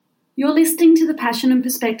You're listening to the Passion and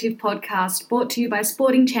Perspective podcast, brought to you by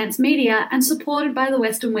Sporting Chance Media and supported by the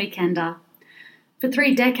Western Weekender. For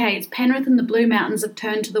 3 decades, Penrith and the Blue Mountains have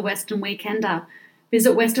turned to the Western Weekender.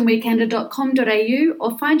 Visit westernweekender.com.au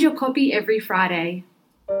or find your copy every Friday.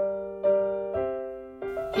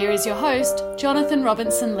 Here is your host, Jonathan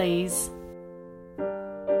Robinson-Lees.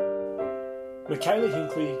 Michaela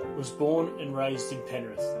Hinkley was born and raised in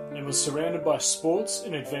Penrith and was surrounded by sports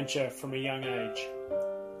and adventure from a young age.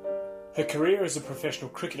 Her career as a professional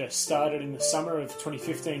cricketer started in the summer of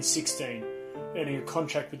 2015-16, earning a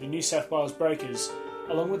contract with the New South Wales Breakers,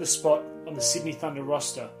 along with a spot on the Sydney Thunder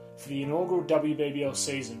roster for the inaugural WBBL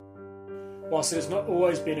season. Whilst it has not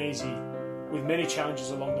always been easy, with many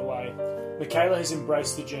challenges along the way, Michaela has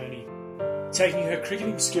embraced the journey, taking her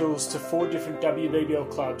cricketing skills to 4 different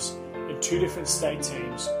WBBL clubs and 2 different state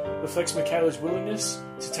teams reflects Michaela's willingness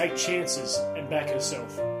to take chances and back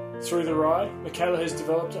herself. Through the ride, Michaela has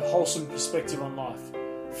developed a wholesome perspective on life,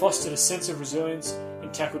 fostered a sense of resilience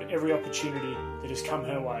and tackled every opportunity that has come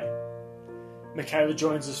her way. Michaela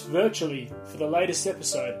joins us virtually for the latest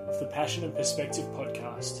episode of the Passion and Perspective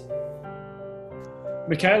podcast.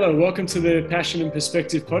 Michaela, welcome to the Passion and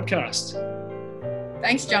Perspective podcast.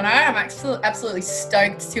 Thanks, Jono. I'm absolutely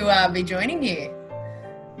stoked to be joining you.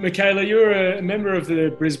 Michaela, you're a member of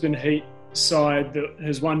the Brisbane Heat side that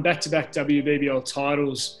has won back-to-back WBBL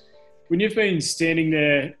titles. When you've been standing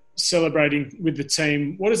there celebrating with the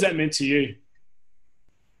team, what has that meant to you?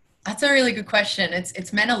 That's a really good question.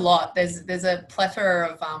 It's meant a lot. There's a plethora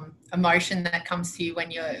of emotion that comes to you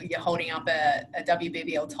when you're holding up a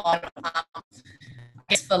WBBL title. I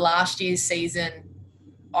guess for last year's season,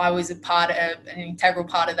 I was an integral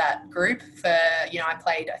part of that group. I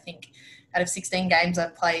played, I think, out of 16 games, I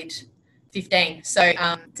played 15. So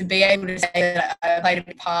to be able to say that I played a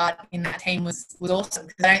big part in that team was awesome,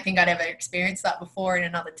 because I don't think I'd ever experienced that before in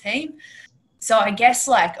another team. So I guess,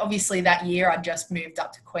 obviously that year I just moved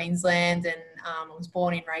up to Queensland, and I was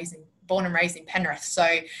born and raised in Penrith. So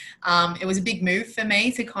it was a big move for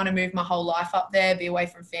me to kind of move my whole life up there, be away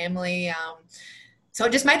from family. So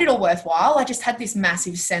it just made it all worthwhile. I just had this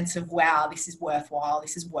massive sense of, wow, this is worthwhile.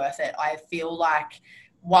 This is worth it. I feel like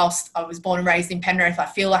whilst I was born and raised in Penrith, I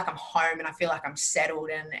feel like I'm home and I feel like I'm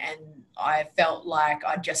settled, and I felt like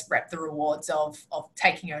I just reaped the rewards of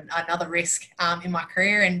taking another risk in my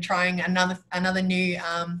career and trying another new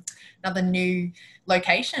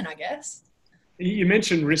location, I guess. You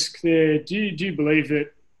mentioned risk there. Do you believe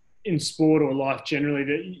that in sport or life generally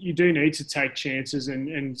that you do need to take chances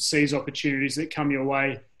and seize opportunities that come your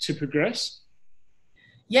way to progress?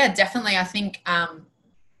 Yeah, definitely. I think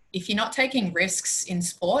if you're not taking risks in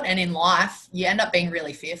sport and in life, you end up being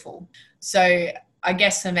really fearful. So I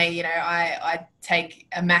guess for me, I take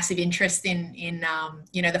a massive interest in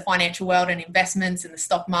the financial world and investments and the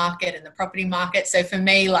stock market and the property market. So for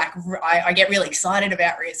me, I get really excited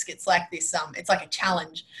about risk. It's like this, it's like a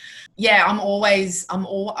challenge. Yeah, I always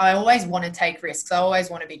want to take risks. I always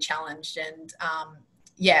want to be challenged. And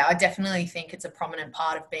I definitely think it's a prominent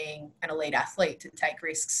part of being an elite athlete to take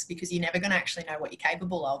risks, because you're never going to actually know what you're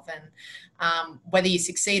capable of. And whether you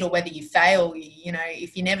succeed or whether you fail,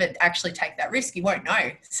 if you never actually take that risk, you won't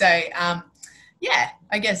know. So, I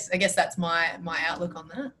guess that's my outlook on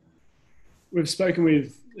that. We've spoken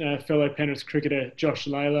with fellow Penrith cricketer Josh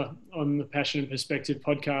Layla on the Passion and Perspective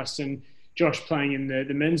podcast, and Josh, playing in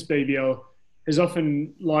the men's BBL, has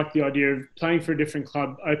often liked the idea of playing for a different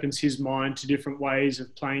club opens his mind to different ways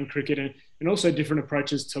of playing cricket and also different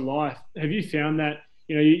approaches to life. Have you found that,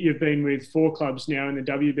 you've been with 4 clubs now in the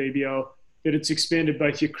WBBL, that it's expanded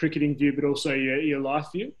both your cricketing view but also your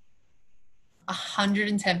life view?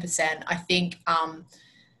 110%. I think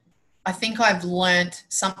I've learnt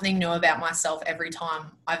something new about myself every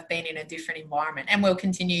time I've been in a different environment, and will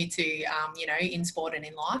continue to, in sport and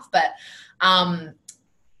in life. But I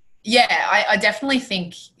definitely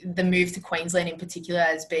think the move to Queensland in particular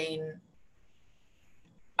has been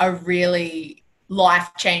a really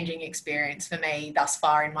life-changing experience for me thus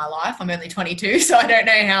far in my life. I'm only 22, so I don't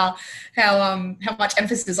know how much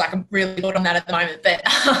emphasis I can really put on that at the moment. But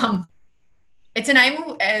it's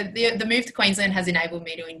enabled the move to Queensland has enabled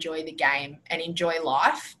me to enjoy the game and enjoy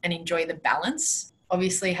life and enjoy the balance.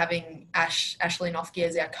 Obviously, having Ashley Noffke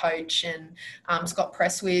as our coach and Scott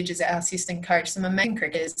Presswidge as our assistant coach, some amazing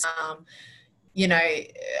cricketers.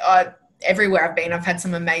 Everywhere I've been, I've had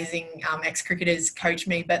some amazing ex-cricketers coach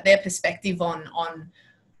me, but their perspective on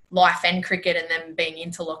life and cricket and them being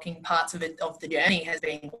interlocking parts of the journey has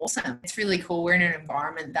been awesome. It's really cool. We're in an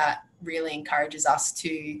environment that really encourages us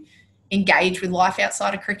to engage with life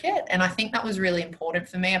outside of cricket, and I think that was really important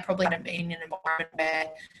for me. I probably hadn't been in an environment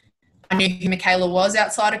where I knew who Michaela was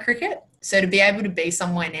outside of cricket. So to be able to be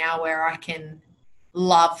somewhere now where I can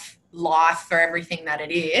love life for everything that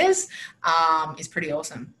it is pretty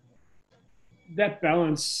awesome. That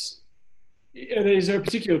balance, is there a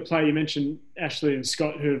particular player, you mentioned Ashley and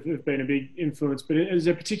Scott who have been a big influence, but is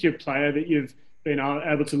there a particular player that you've been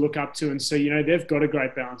able to look up to and see, they've got a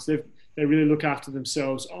great balance. They really look after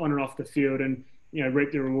themselves on and off the field and,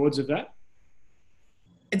 reap the rewards of that?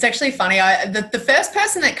 It's actually funny. The first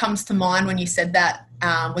person that comes to mind when you said that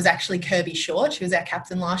was actually Kirby Short. She was our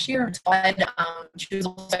captain last year, retired. She was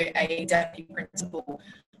also a deputy principal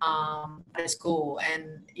at a school.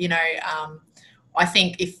 And, I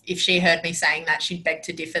think if she heard me saying that, she'd beg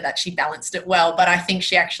to differ that she balanced it well. But I think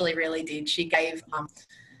she actually really did. She gave,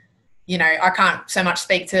 I can't so much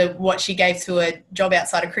speak to what she gave to a job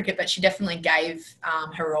outside of cricket, but she definitely gave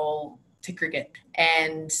her all to cricket.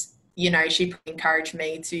 And she encouraged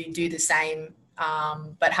me to do the same,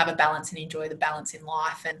 but have a balance and enjoy the balance in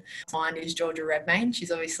life. And mine is Georgia Redmayne.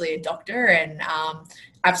 She's obviously a doctor and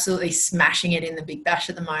absolutely smashing it in the Big Bash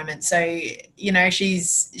at the moment. So,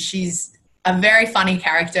 she's a very funny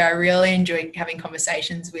character. I really enjoy having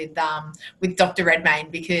conversations with Dr. Redmayne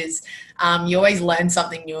because you always learn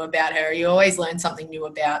something new about her. You always learn something new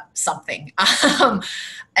about something.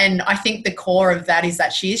 And I think the core of that is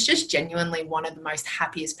that she is just genuinely one of the most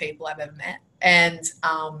happiest people I've ever met. And,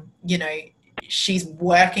 she's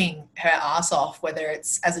working her ass off, whether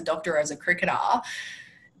it's as a doctor or as a cricketer.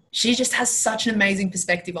 She just has such an amazing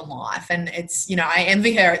perspective on life. And it's, I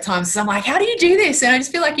envy her at times. So I'm like, how do you do this? And I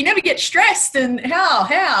just feel like you never get stressed. And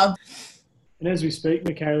how? And as we speak,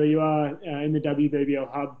 Michaela, you are in the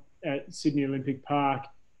WBBL hub at Sydney Olympic Park.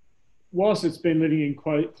 Whilst it's been living in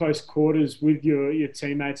close quarters with your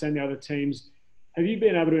teammates and the other teams, have you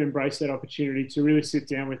been able to embrace that opportunity to really sit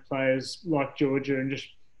down with players like Georgia and just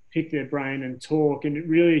pick their brain and talk and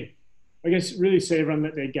really see everyone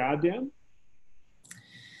let their guard down?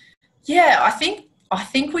 Yeah, I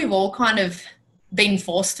think we've all kind of been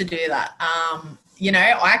forced to do that. I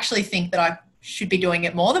actually think that I should be doing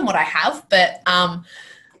it more than what I have, but I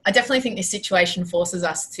definitely think this situation forces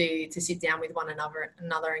us to sit down with one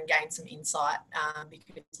another and gain some insight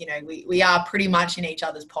because, we are pretty much in each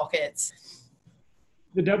other's pockets.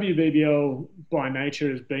 The WBBL by nature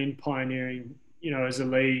has been pioneering, as a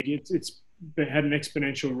league. It's had an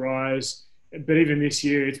exponential rise. But even this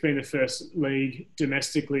year, it's been the first league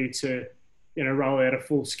domestically to, roll out a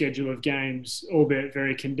full schedule of games, albeit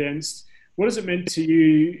very condensed. What has it meant to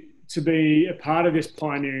you to be a part of this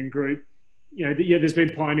pioneering group? There's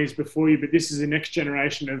been pioneers before you, but this is the next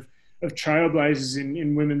generation of trailblazers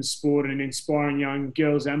in women's sport and inspiring young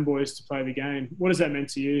girls and boys to play the game. What has that meant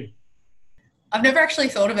to you? I've never actually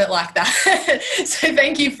thought of it like that. So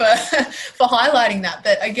thank you for highlighting that.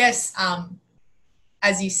 But I guess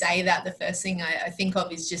as you say that, the first thing I think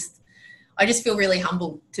of is I just feel really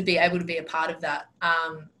humbled to be able to be a part of that.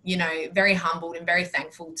 Very humbled and very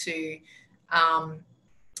thankful to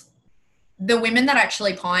the women that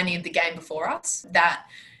actually pioneered the game before us, that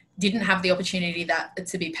didn't have the opportunity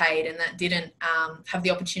to be paid and that didn't have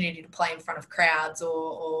the opportunity to play in front of crowds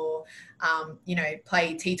or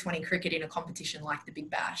play T20 cricket in a competition like the Big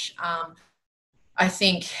Bash. I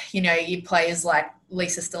think, you players like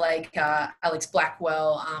Lisa Sthalekar, Alex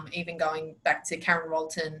Blackwell, even going back to Karen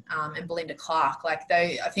Walton and Belinda Clark, I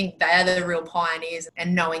think they are the real pioneers,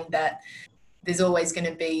 and knowing that there's always going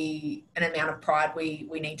to be an amount of pride we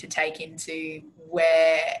need to take into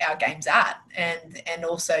where our game's at and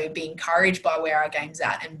also be encouraged by where our game's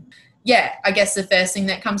at. And yeah, I guess the first thing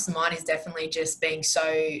that comes to mind is definitely just being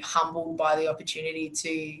so humbled by the opportunity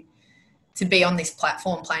to be on this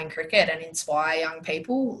platform playing cricket and inspire young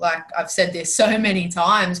people. Like I've said this so many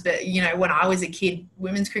times, but when I was a kid,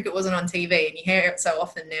 women's cricket wasn't on TV, and you hear it so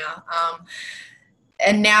often now.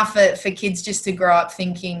 And now for kids just to grow up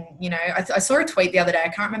thinking, I saw a tweet the other day, I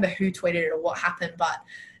can't remember who tweeted it or what happened, but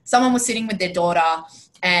someone was sitting with their daughter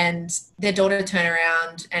and their daughter turned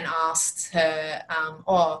around and asked her,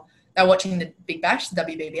 they're watching the Big Bash, the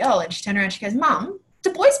WBBL, and she turned around and she goes, "Mum,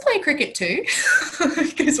 do boys play cricket too?"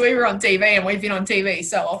 Because we were on TV and we've been on TV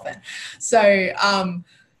so often. So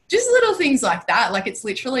just little things like that. It's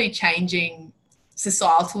literally changing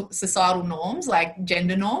societal norms,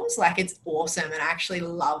 gender norms. It's awesome, and I actually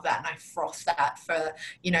love that, and I froth that for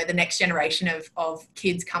the next generation of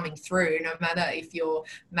kids coming through. No matter if you're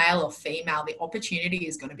male or female, the opportunity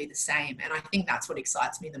is going to be the same, and I think that's what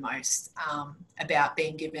excites me the most about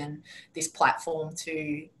being given this platform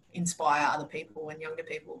to inspire other people and younger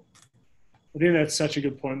people. I think that's such a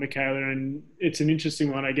good point, Michaela, and it's an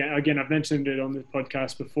interesting one. Again, I've mentioned it on the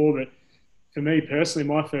podcast before, but for me personally,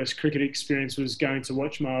 my first cricket experience was going to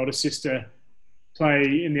watch my older sister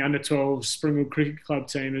play in the under-12 Springwood Cricket Club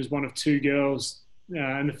team as one of two girls,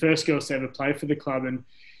 and the first girls to ever play for the club. And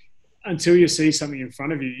until you see something in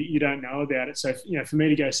front of you, you don't know about it. So, for me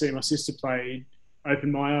to go see my sister play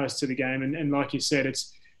opened my eyes to the game. And like you said,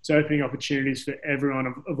 it's opening opportunities for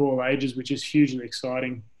everyone of all ages, which is hugely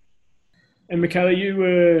exciting. And Michaela, you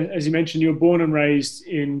were, as you mentioned, you were born and raised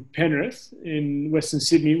in Penrith in Western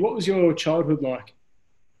Sydney. What was your childhood like?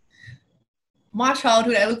 My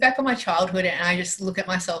childhood, I look back on my childhood and I just look at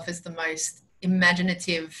myself as the most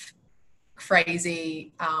imaginative,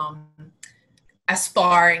 crazy,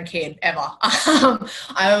 aspiring kid ever. I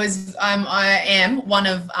am one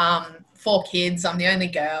of 4 kids. I'm the only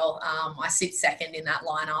girl. I sit second in that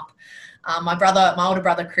lineup. My older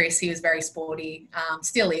brother Chris, he was very sporty.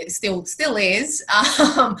 Still is.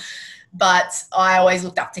 But I always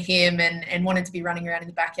looked up to him and wanted to be running around in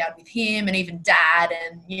the backyard with him, and even Dad.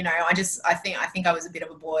 And I think I was a bit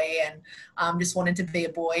of a boy, and just wanted to be a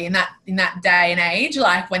boy in that day and age,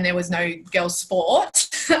 like when there was no girls' sport.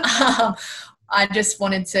 I just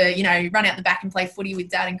wanted to, run out the back and play footy with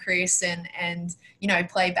Dad and Chris, and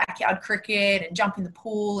play backyard cricket and jump in the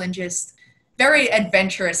pool, and just very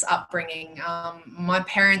adventurous upbringing. My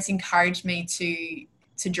parents encouraged me to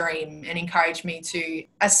dream and encouraged me to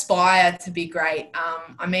aspire to be great.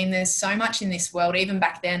 There's so much in this world, even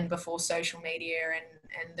back then before social media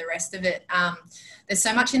and the rest of it. There's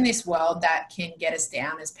so much in this world that can get us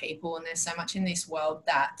down as people, and there's so much in this world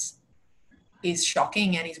that is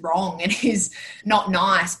shocking and is wrong and is not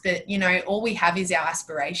nice. But, all we have is our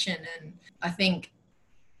aspiration. And I think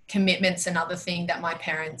commitment's another thing that my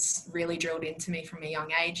parents really drilled into me from a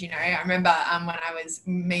young age. I remember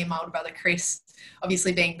when me and my older brother Chris,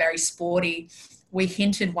 obviously being very sporty, we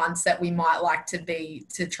hinted once that we might like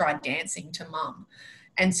to try dancing to Mum.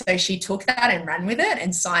 And so she took that and ran with it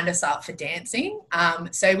and signed us up for dancing.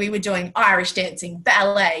 So we were doing Irish dancing,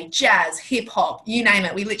 ballet, jazz, hip hop, you name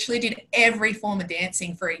it. We literally did every form of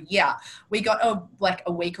dancing for a year. We got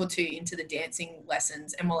a week or 2 into the dancing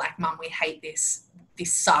lessons and we're like, Mum, we hate this.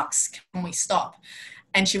 This sucks. Can we stop?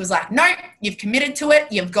 And she was like, no, you've committed to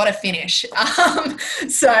it. You've got to finish.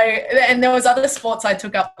 And there was other sports I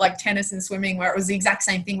took up, like tennis and swimming, where it was the exact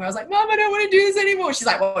same thing, where I was like, Mom, I don't want to do this anymore. She's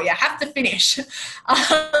like, well, you have to finish.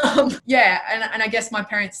 And I guess my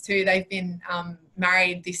parents too, they've been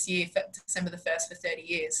married this year, for December the 1st, for 30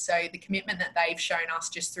 years. So the commitment that they've shown us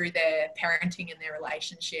just through their parenting and their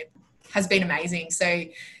relationship has been amazing. So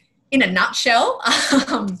in a nutshell,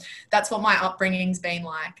 that's what my upbringing's been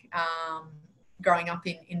like. Growing up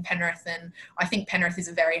in Penrith, and I think Penrith is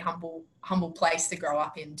a very humble place to grow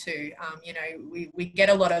up in too. We get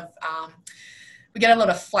a lot of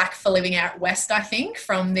flack for living out west, I think,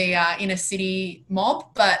 from the inner city mob,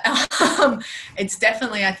 but it's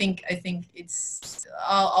definitely, I think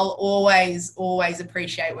I'll always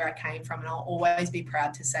appreciate where I came from, and I'll always be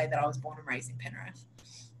proud to say that I was born and raised in Penrith.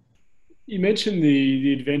 You mentioned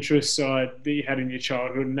the adventurous side that you had in your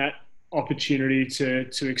childhood, and that opportunity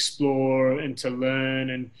to explore and to learn,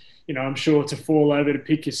 and I'm sure to fall over to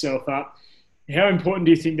pick yourself up. How important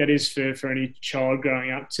do you think that is for any child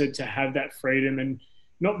growing up to have that freedom and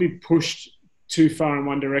not be pushed too far in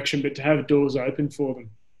one direction, but to have doors open for them?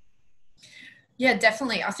 Yeah,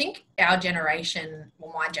 definitely. I think our generation,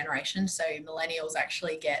 well, my generation, so millennials,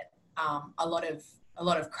 actually get a lot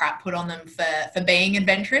of crap put on them for being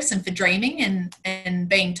adventurous and for dreaming and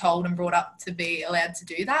being told and brought up to be allowed to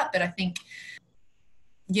do that. But I think,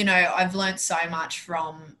 I've learned so much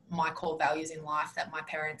from my core values in life that my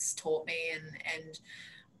parents taught me, and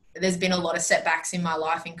there's been a lot of setbacks in my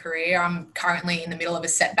life and career. I'm currently in the middle of a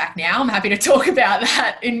setback now. I'm happy to talk about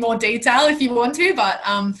that in more detail if you want to, but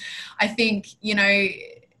I think,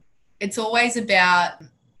 it's always about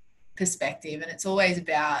perspective, and it's always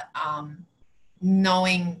about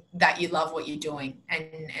knowing that you love what you're doing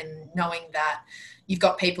and knowing that you've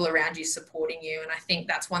got people around you supporting you. And I think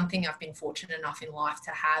that's one thing I've been fortunate enough in life to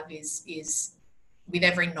have is with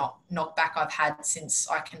every knockback I've had since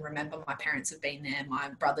I can remember, my parents have been there, my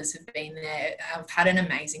brothers have been there. I've had an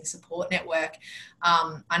amazing support network.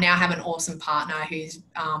 I now have an awesome partner who's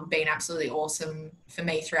been absolutely awesome for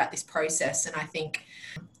me throughout this process. And I think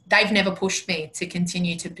they've never pushed me to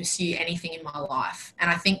continue to pursue anything in my life. And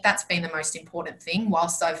I think that's been the most important thing.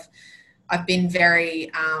 Whilst I've been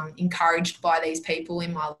very encouraged by these people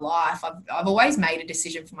in my life, I've always made a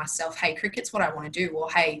decision for myself. Hey, cricket's what I want to do.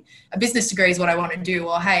 Or, hey, a business degree is what I want to do.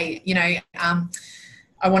 Or, hey,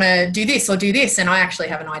 I want to do this or do this. And I actually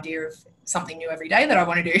have an idea of something new every day that I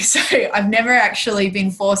want to do. So I've never actually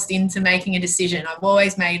been forced into making a decision. I've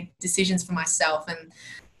always made decisions for myself. And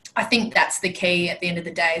I think that's the key at the end of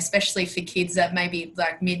the day, especially for kids that maybe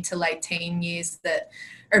like mid to late teen years that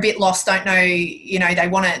are a bit lost, don't know, you know, they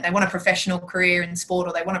want a professional career in sport,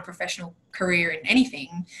 or they want a professional career in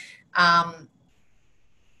anything.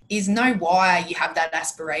 Is know why you have that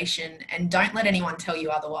aspiration, and don't let anyone tell you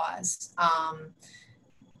otherwise.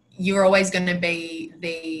 You're always going to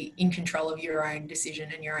be in control of your own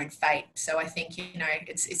decision and your own fate. So I think, you know,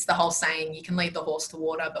 it's the whole saying, you can lead the horse to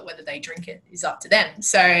water, but whether they drink it is up to them.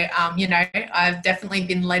 So, you know, I've definitely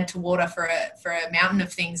been led to water for a mountain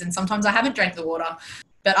of things. And sometimes I haven't drank the water,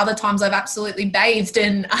 but other times I've absolutely bathed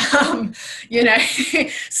and, you know,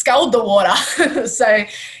 sculled the water. So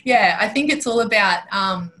yeah, I think it's all about,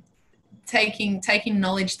 taking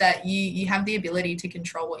knowledge that you have the ability to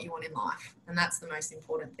control what you want in life, and that's the most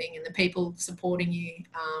important thing, and the people supporting you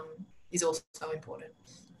is also important.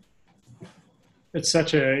 It's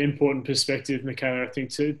such an important perspective, Michaela, I think,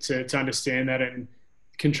 to understand that, and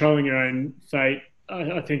controlling your own fate,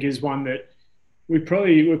 I think, is one that we're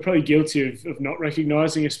probably guilty of not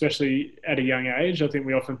recognising, especially at a young age. I think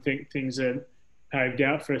we often think things are paved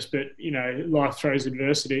out for us, but, you know, life throws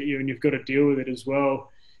adversity at you and you've got to deal with it as well.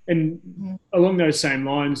 And along those same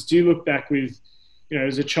lines, do you look back with, you know,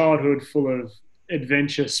 as a childhood full of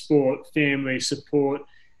adventure, sport, family, support,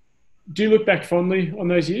 do you look back fondly on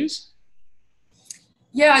those years?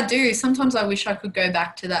 Yeah, I do. Sometimes I wish I could go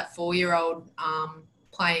back to that 4-year-old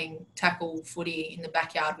playing tackle footy in the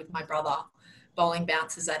backyard with my brother, bowling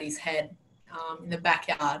bounces at his head in the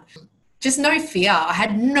backyard. Just no fear. I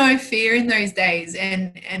had no fear in those days.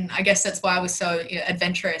 And I guess that's why I was so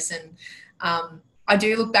adventurous. And I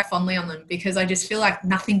do look back fondly on them, because I just feel like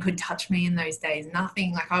nothing could touch me in those days.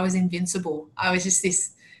 Nothing. Like, I was invincible. I was just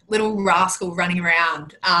this little rascal running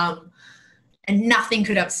around, and nothing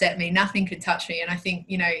could upset me. Nothing could touch me. And I think,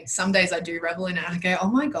 you know, some days I do revel in it. I go, oh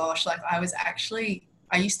my gosh, like I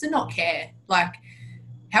used to not care. Like,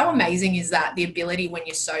 how amazing is that? The ability when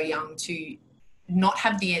you're so young to not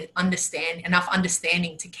have the enough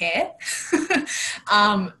understanding to care.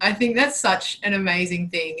 I think that's such an amazing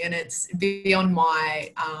thing, and it's beyond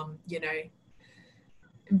my, you know,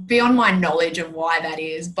 beyond my knowledge of why that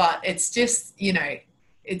is. But it's just, you know,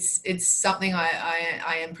 it's something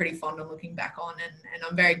I am pretty fond of looking back on, and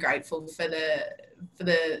I'm very grateful for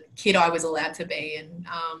the kid I was allowed to be, and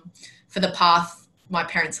for the path my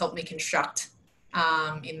parents helped me construct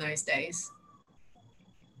in those days.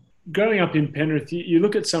 Growing up in Penrith, you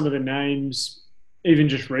look at some of the names, even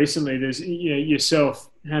just recently, there's, you know,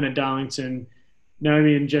 yourself, Hannah Darlington,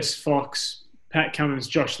 Naomi and Jess Fox, Pat Cummins,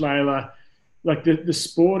 Josh Layla. Like the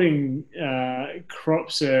sporting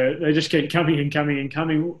crops, they just keep coming and coming and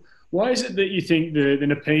coming. Why is it that you think the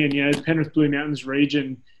Nepean, you know, the Penrith Blue Mountains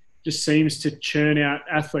region just seems to churn out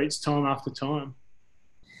athletes time after time?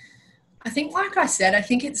 I think, like I said, I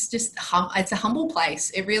think it's just it's a humble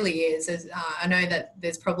place. It really is. I know that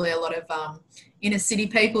there's probably a lot of inner city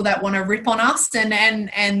people that want to rip on us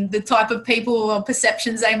and the type of people or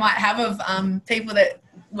perceptions they might have of people that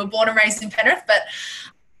were born and raised in Penrith. But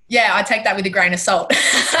yeah, I take that with a grain of salt.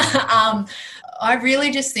 I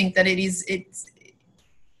really just think that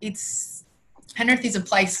it's Penrith is a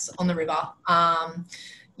place on the river.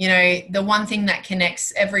 You know, the one thing that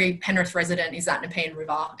connects every Penrith resident is that Nepean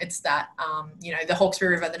River. It's that, you know, the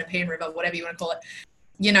Hawkesbury River, the Nepean River, whatever you want to call it.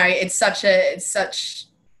 You know, it's such a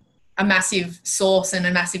massive source and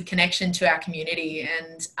a massive connection to our community.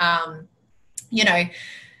 And, you know,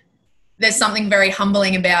 there's something very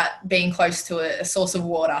humbling about being close to a source of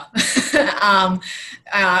water.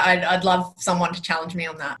 I'd love someone to challenge me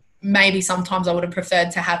on that. Maybe sometimes I would have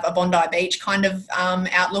preferred to have a Bondi Beach kind of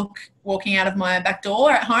outlook walking out of my back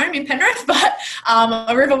door at home in Penrith, but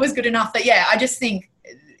a river was good enough. But yeah, I just think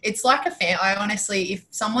it's like a fan. I honestly, if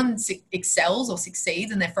someone excels or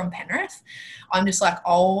succeeds and they're from Penrith, I'm just like,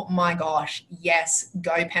 oh my gosh, yes,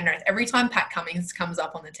 go Penrith. Every time Pat Cummins comes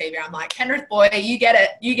up on the TV, I'm like, Penrith boy, you get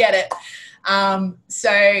it.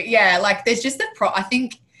 So yeah, like there's just I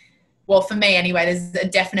think, well, for me anyway, there's a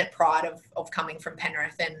definite pride of coming from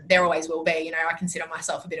Penrith, and there always will be. You know, I consider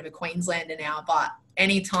myself a bit of a Queenslander now, but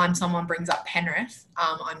anytime someone brings up Penrith,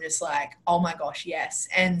 I'm just like, oh my gosh, yes.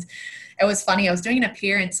 And it was funny, I was doing an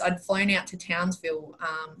appearance, I'd flown out to Townsville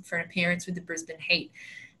for an appearance with the Brisbane Heat,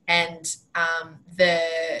 and the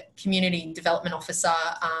community development officer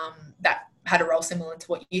that had a role similar to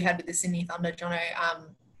what you had with the Sydney Thunder, Jono,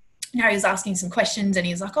 you know, he was asking some questions and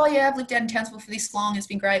he was like, oh yeah, I've lived out in Townsville for this long, it's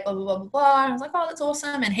been great, blah, blah, blah, blah, blah. I was like, oh, that's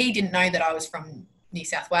awesome. And he didn't know that I was from New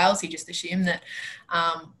South Wales. He just assumed that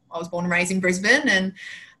I was born and raised in Brisbane. And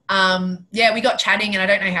yeah, we got chatting, and I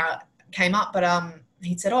don't know how it came up, but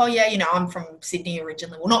he said, oh, yeah, I'm from Sydney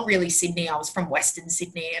originally. Well, not really Sydney. I was from Western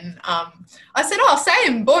Sydney. And I said, oh,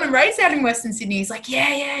 same, born and raised out in Western Sydney. He's like,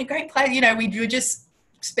 yeah, great place. We were just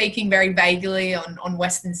speaking very vaguely on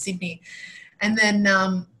Western Sydney. And then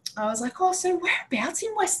I was like, oh, so whereabouts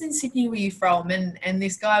in Western Sydney were you from? And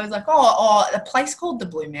this guy was like, oh, a place called the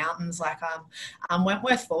Blue Mountains, like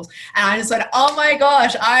Wentworth Falls. And I just went, oh my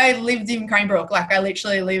gosh, I lived in Cranebrook. Like I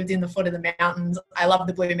literally lived in the foot of the mountains. I love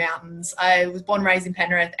the Blue Mountains. I was born and raised in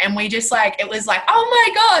Penrith. And we just it was like, oh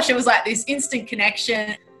my gosh, it was like this instant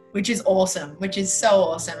connection, which is awesome, which is so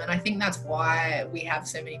awesome. And I think that's why we have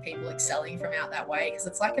so many people excelling from out that way, because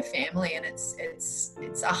it's like a family, and it's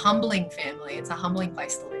a humbling family. It's a humbling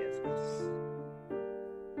place to live.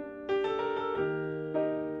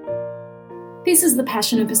 This is the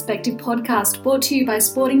Passion and Perspective podcast, brought to you by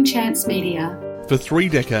Sporting Chance Media. For 3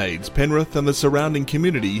 decades, Penrith and the surrounding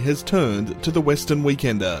community has turned to the Western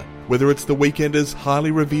Weekender. Whether it's the Weekender's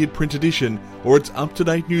highly revered print edition or its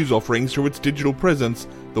up-to-date news offerings through its digital presence,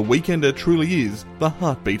 the Weekender truly is the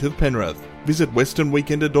heartbeat of Penrith. Visit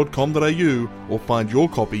westernweekender.com.au or find your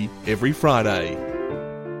copy every Friday.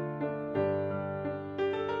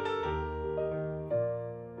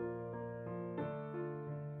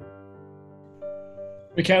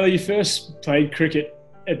 Michaela, you first played cricket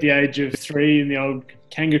at the age of 3 in the old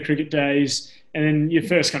Kanga cricket days, and then your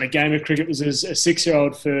first kind of game of cricket was as a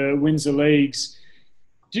 6-year-old for Windsor Leagues.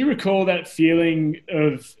 Do you recall that feeling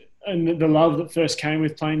of and the love that first came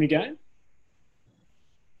with playing the game?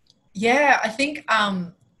 Yeah, I think,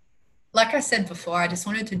 like I said before, I just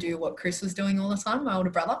wanted to do what Chris was doing all the time, my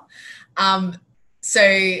older brother. So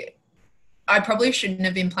I probably shouldn't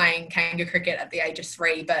have been playing Kanga cricket at the age of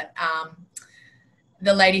 3, but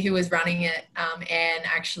the lady who was running it, Anne,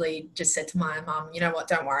 actually just said to my mum, you know what,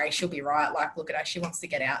 don't worry, she'll be right. Like, look at her, she wants to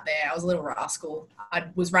get out there. I was a little rascal. I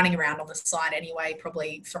was running around on the side anyway,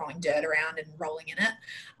 probably throwing dirt around and rolling in it.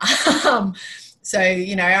 So,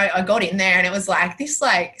 I got in there, and it was like this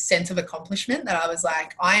sense of accomplishment that I was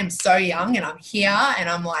like, I am so young and I'm here, and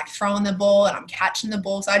I'm throwing the ball and I'm catching the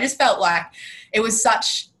ball. So I just felt like it was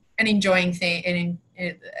such an enjoying thing. And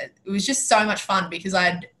it was just so much fun because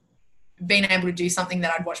I'd been able to do something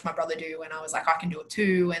that I'd watched my brother do, and I was like, I can do it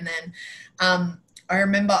too. And then I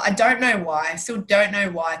remember, I don't know why, I still don't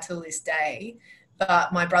know why till this day,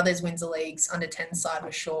 but my brother's Windsor Leagues under 10 side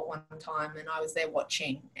was short one time, and I was there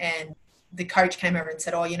watching, and the coach came over and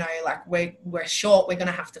said, oh, we're short, we're going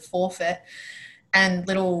to have to forfeit. And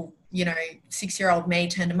little, 6-year-old me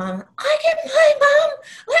turned to mum, I can play, mum,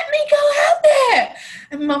 let me go out there.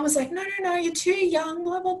 And mum was like, no, you're too young,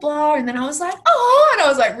 blah, blah, blah. And then I was like, oh, and I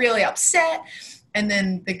was really upset. And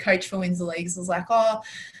then the coach for Windsor Leagues was like, oh,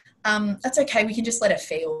 that's okay, we can just let her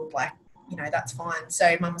field, that's fine.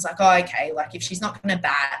 So mum was like, oh, okay, if she's not going to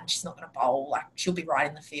bat and she's not going to bowl, she'll be right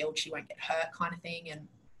in the field, she won't get hurt, kind of thing. And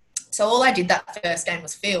so all I did that first game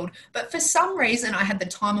was field. But for some reason, I had the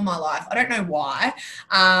time of my life. I don't know why,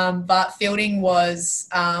 but fielding was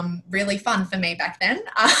really fun for me back then.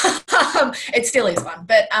 It still is fun.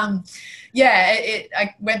 But, I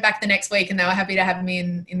went back the next week, and they were happy to have me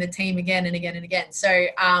in the team again and again and again. So,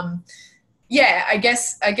 I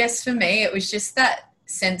guess for me, it was just that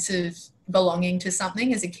sense of belonging to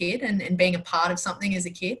something as a kid and being a part of something as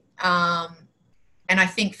a kid. And I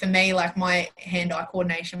think for me, my hand-eye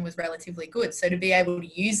coordination was relatively good. So to be able to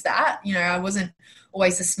use that, I wasn't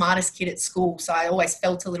always the smartest kid at school. So I always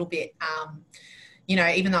felt a little bit,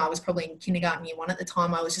 even though I was probably in kindergarten year 1 at the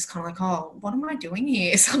time, I was just kind of like, oh, what am I doing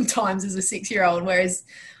here sometimes as a 6-year-old? Whereas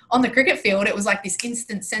on the cricket field, it was this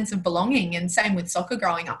instant sense of belonging. And same with soccer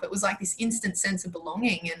growing up. It was this instant sense of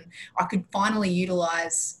belonging. And I could finally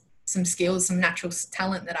utilize some skills, some natural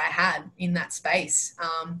talent that I had in that space.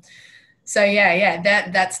 So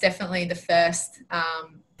that's definitely the first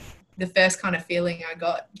kind of feeling I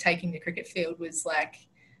got taking the cricket field was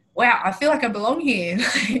wow, I feel like I belong here.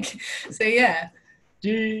 So yeah. Do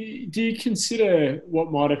you consider what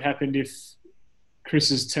might have happened if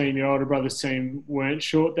Chris's team, your older brother's team, weren't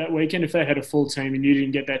short that weekend? If they had a full team and you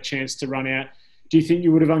didn't get that chance to run out, do you think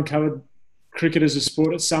you would have uncovered cricket as a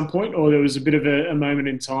sport at some point, or there was a bit of a moment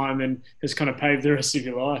in time and has kind of paved the rest of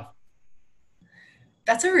your life?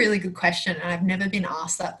 That's a really good question, and I've never been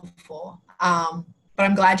asked that before. But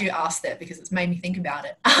I'm glad you asked it because it's made me think about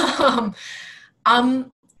it.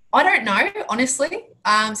 I don't know, honestly.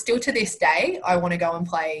 Still to this day, I want to go and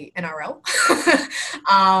play NRL.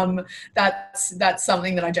 That's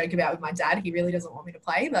something that I joke about with my dad. He really doesn't want me to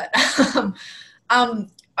play, but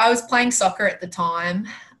I was playing soccer at the time.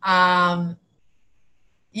 I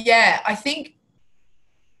think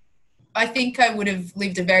I think I would have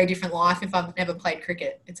lived a very different life if I've never played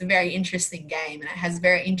cricket. It's a very interesting game and it has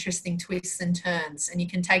very interesting twists and turns, and you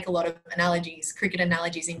can take a lot of cricket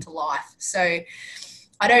analogies into life. So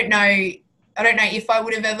I don't know if I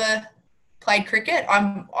would have ever played cricket.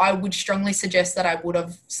 I would strongly suggest that I would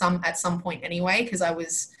have at some point anyway, because I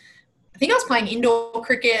think I was playing indoor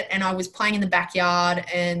cricket and I was playing in the backyard,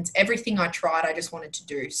 and everything I tried I just wanted to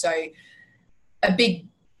do. So a big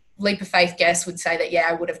leap of faith guess would say that, yeah,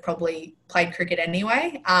 I would have probably played cricket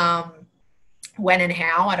anyway. When and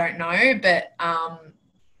how, I don't know. But,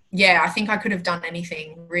 yeah, I think I could have done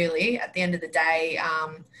anything, really. At the end of the day,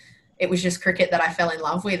 it was just cricket that I fell in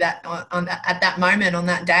love with at that moment on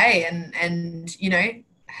that day. And you know,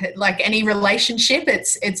 like any relationship,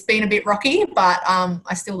 it's been a bit rocky, but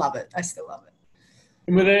I still love it.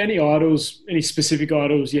 And were there any idols, any specific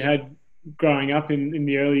idols you had growing up in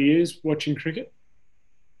the early years watching cricket?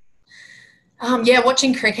 Yeah,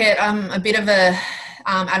 watching cricket, I'm a bit of a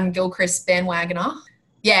Adam Gilchrist bandwagoner.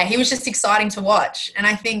 Yeah, he was just exciting to watch. And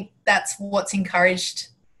I think that's what's encouraged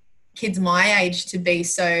kids my age to be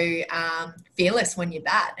so fearless when you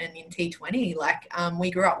bat and in T20. Like,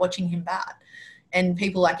 we grew up watching him bat. And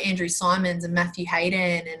people like Andrew Simons and Matthew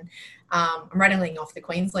Hayden, and I'm rattling off the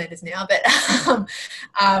Queenslanders now, but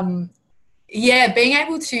yeah, being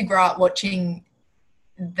able to grow up watching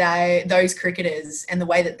those cricketers and the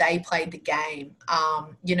way that they played the game.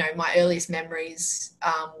 You know, my earliest memories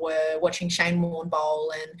were watching Shane Warne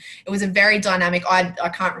bowl, and it was a very dynamic. I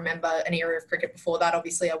can't remember an era of cricket before that.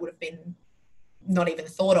 Obviously, I would have been not even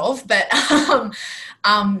thought of, but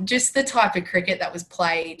just the type of cricket that was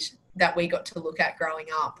played that we got to look at growing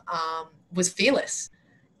up was fearless.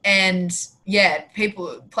 And yeah,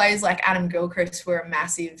 players like Adam Gilchrist were a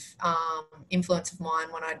massive influence of mine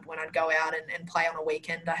when I'd go out and play on a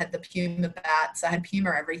weekend. I had the Puma bats, I had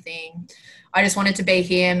Puma everything. I just wanted to be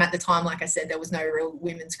him. At the time, like I said, there was no real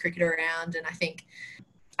women's cricket around, and I think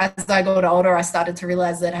as I got older, I started to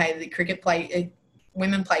realise that, hey,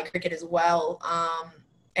 women play cricket as well.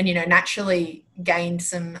 And, you know, naturally gained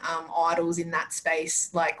some idols in that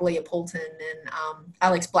space, like Leah Poulton and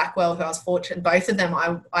Alex Blackwell, who I was fortunate. Both of them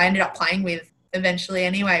I ended up playing with eventually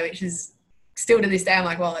anyway, which is still to this day, I'm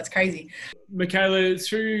like, well, that's crazy. Michaela,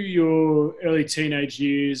 through your early teenage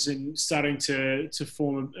years and starting to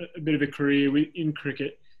form a bit of a career in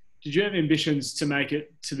cricket, did you have ambitions to make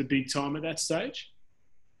it to the big time at that stage?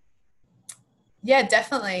 Yeah,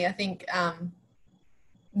 definitely. I think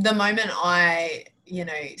the moment I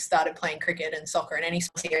started playing cricket and soccer and any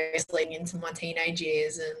sport seriously into my teenage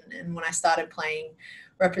years, and when I started playing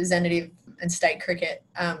representative and state cricket,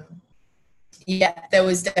 there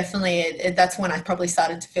was definitely that's when I probably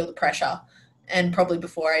started to feel the pressure, and probably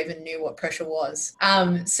before I even knew what pressure was.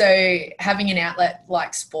 So having an outlet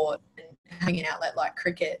like sport and having an outlet like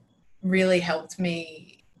cricket really helped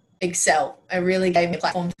me excel. It really gave me a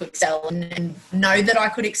platform to excel and know that I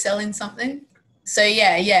could excel in something. So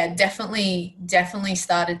yeah, definitely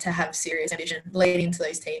started to have serious ambition leading into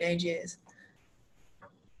those teenage years.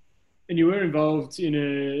 And you were involved in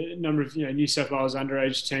a number of New South Wales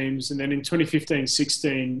underage teams, and then in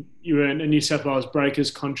 2015-16 you earned a New South Wales Breakers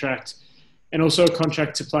contract and also a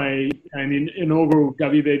contract to play an inaugural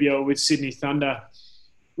WBBL with Sydney Thunder.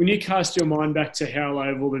 When you cast your mind back to Howell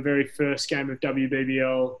Oval, the very first game of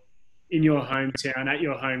WBBL in your hometown, at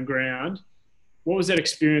your home ground, what was that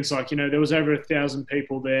experience like? You know, there was over 1,000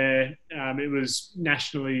 people there. It was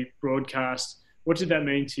nationally broadcast. What did that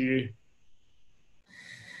mean to you?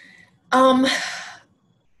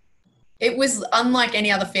 It was unlike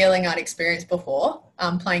any other feeling I'd experienced before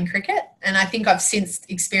playing cricket. And I think I've since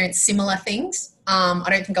experienced similar things. I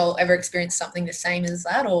don't think I'll ever experience something the same as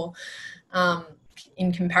that or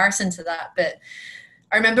in comparison to that. But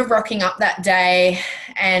I remember rocking up that day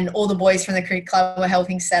and all the boys from the cricket club were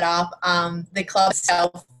helping set up. The club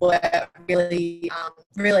itself were really,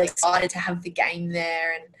 really excited to have the game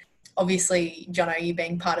there. And obviously, Jono, you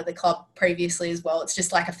being part of the club previously as well, it's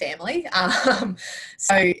just like a family.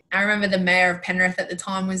 So I remember the mayor of Penrith at the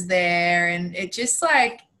time was there, and it just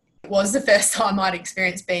it was the first time I'd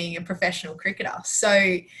experienced being a professional cricketer.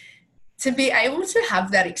 So to be able to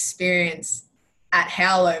have that experience at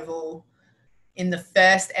Howell Oval in the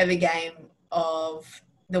first ever game of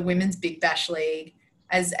the Women's Big Bash League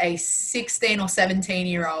as a 16 or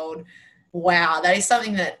 17-year-old, wow, that is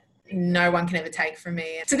something that no one can ever take from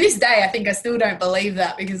me. To this day, I think I still don't believe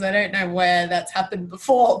that because I don't know where that's happened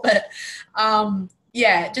before. But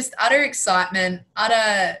just utter excitement,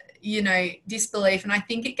 utter, disbelief. And I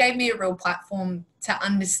think it gave me a real platform to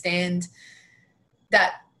understand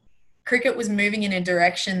that cricket was moving in a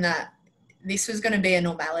direction that this was going to be a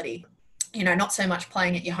normality. not so much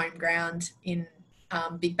playing at your home ground in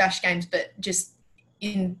Big Bash games, but just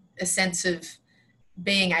in a sense of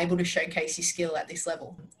being able to showcase your skill at this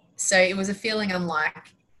level. So it was a feeling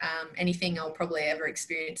unlike anything I'll probably ever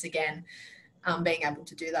experience again, being able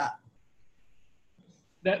to do that.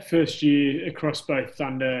 That first year across both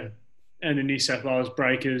Thunder and the New South Wales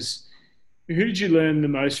Breakers, who did you learn the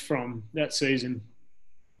most from that season?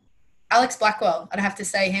 Alex Blackwell, I'd have to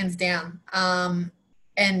say, hands down.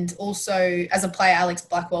 And also as a player, Alex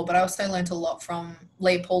Blackwell, but I also learned a lot from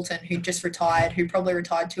Leah Poulton, who just retired, who probably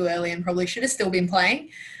retired too early and probably should have still been playing,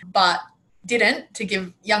 but didn't, to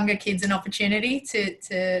give younger kids an opportunity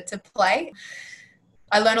to play.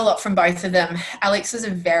 I learned a lot from both of them. Alex is a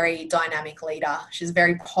very dynamic leader. She's a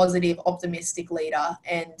very positive, optimistic leader,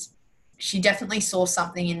 and she definitely saw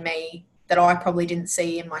something in me that I probably didn't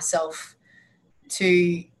see in myself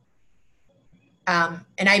to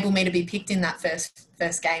enable me to be picked in that first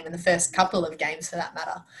game and the first couple of games for that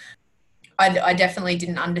matter. I definitely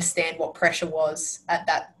didn't understand what pressure was at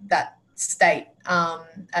that state,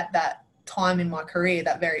 at that time in my career,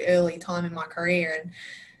 that very early time in my career. And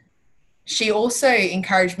she also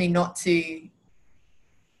encouraged me not to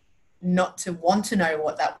want to know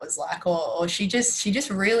what that was like, or she just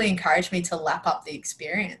really encouraged me to lap up the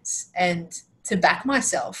experience and to back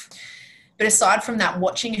myself. But aside from that,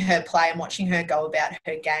 watching her play and watching her go about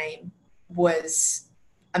her game was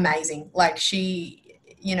amazing. Like, she,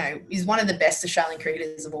 is one of the best Australian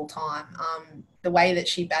cricketers of all time. The way that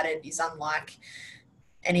she batted is unlike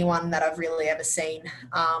anyone that I've really ever seen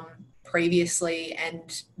previously,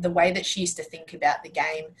 and the way that she used to think about the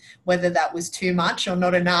game, whether that was too much or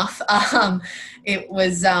not enough, it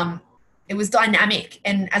was dynamic.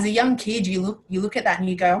 And as a young kid, you look at that and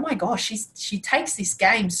you go, oh my gosh, she takes this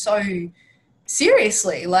game so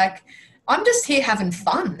seriously. Like, I'm just here having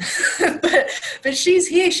fun, but she's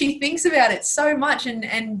here. She thinks about it so much,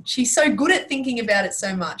 and she's so good at thinking about it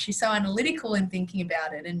so much. She's so analytical in thinking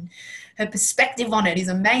about it, and her perspective on it is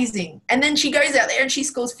amazing. And then she goes out there and she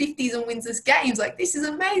scores 50s and wins us games. Like, this is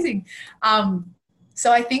amazing.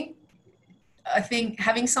 So I think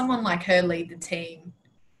having someone like her lead the team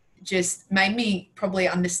just made me probably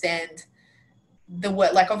understand the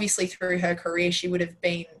work. Like, obviously through her career, she would have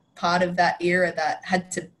been part of that era that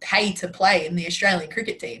had to pay to play in the Australian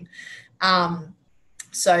cricket team.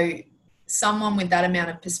 So someone with that amount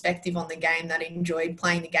of perspective on the game, that enjoyed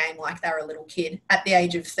playing the game like they were a little kid at the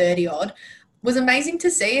age of 30 odd, was amazing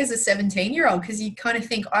to see as a 17-year-old, because you kind of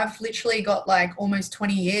think, I've literally got like almost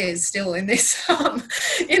 20 years still in this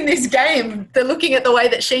in this game. They're looking at the way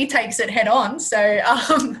that she takes it head on. So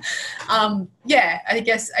yeah, I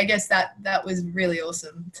guess that was really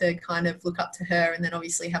awesome to kind of look up to her, and then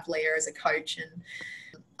obviously have Leah as a coach. And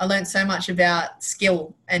I learned so much about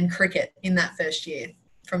skill and cricket in that first year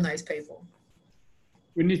from those people.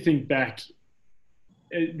 When you think back,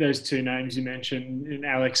 those two names you mentioned,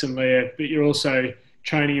 Alex and Leah, but you're also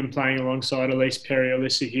training and playing alongside Elise Perry,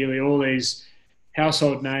 Alyssa Healy, all these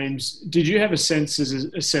household names. Did you have a sense as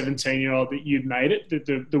a 17-year-old that you'd made it,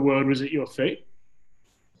 that the world was at your feet?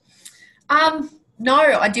 No,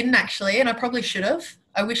 I didn't actually, and I probably should have.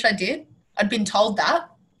 I wish I did. I'd been told that.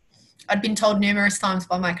 I'd been told numerous times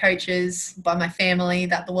by my coaches, by my family,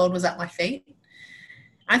 that the world was at my feet.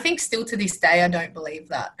 I think still to this day, I don't believe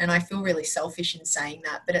that. And I feel really selfish in saying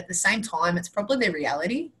that. But at the same time, it's probably the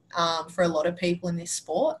reality for a lot of people in this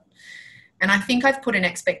sport. And I think I've put an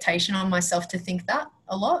expectation on myself to think that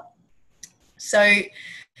a lot. So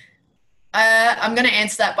I'm going to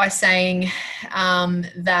answer that by saying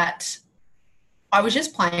that I was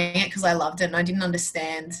just playing it because I loved it and I didn't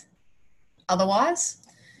understand otherwise.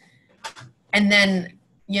 And then,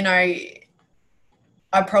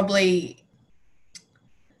 I probably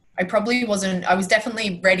wasn't, I was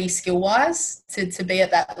definitely ready skill-wise to be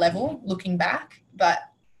at that level looking back, but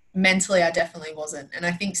mentally I definitely wasn't. And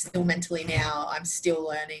I think still mentally now I'm still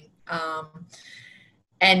learning.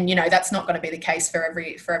 And, that's not going to be the case for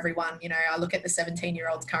everyone. I look at the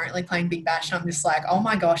 17-year-olds currently playing Big Bash and I'm just like, oh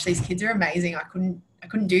my gosh, these kids are amazing. I couldn't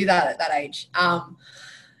do that at that age.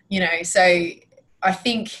 So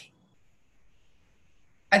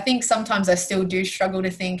I think sometimes I still do struggle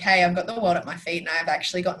to think, hey, I've got the world at my feet and I've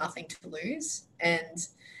actually got nothing to lose. And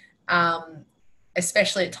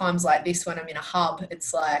especially at times like this when I'm in a hub,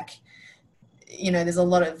 it's like, there's a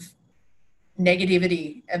lot of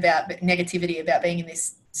negativity about being in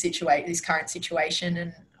this current situation.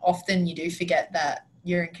 And often you do forget that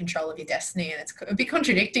you're in control of your destiny. And it's a bit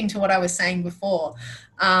contradicting to what I was saying before.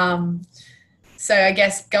 So I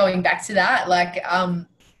guess going back to that,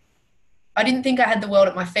 I didn't think I had the world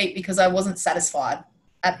at my feet because I wasn't satisfied.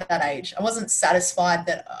 at that age. I wasn't satisfied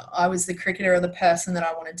that I was the cricketer or the person that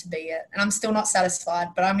I wanted to be yet. And I'm still not satisfied,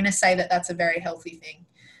 but I'm going to say that that's a very healthy thing.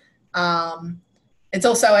 It's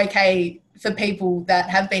also okay for people that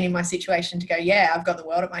have been in my situation to go, yeah, I've got the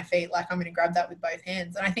world at my feet. Like, I'm going to grab that with both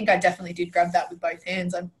hands. And I think I definitely did grab that with both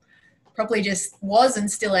hands. I probably just was and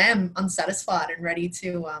still am unsatisfied and ready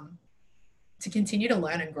to continue to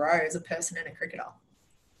learn and grow as a person and a cricketer.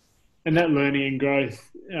 And that learning and growth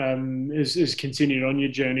is continued on your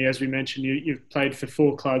journey. As we mentioned, you've played for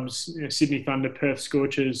 4 clubs, Sydney Thunder, Perth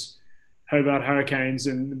Scorchers, Hobart Hurricanes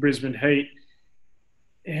and the Brisbane Heat.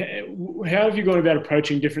 How have you gone about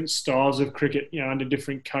approaching different styles of cricket, under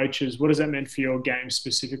different coaches? What has that meant for your game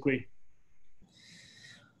specifically?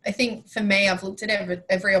 I think for me, I've looked at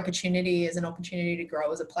every opportunity as an opportunity to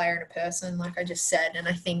grow as a player and a person, like I just said. And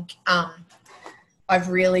I think I've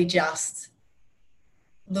really just,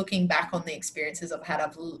 looking back on the experiences I've had,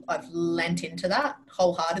 I've lent into that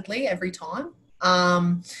wholeheartedly every time.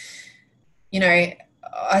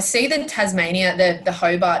 I see the Tasmania, the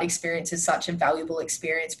Hobart experience is such a valuable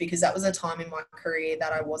experience because that was a time in my career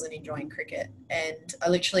that I wasn't enjoying cricket. And I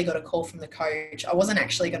literally got a call from the coach. I wasn't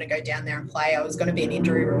actually going to go down there and play. I was going to be an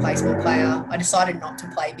injury replacement player. I decided not to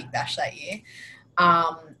play Big Bash that year.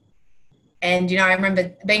 And, I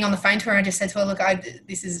remember being on the phone to her and I just said to her, look,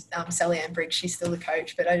 this is Sally Ann Briggs. She's still the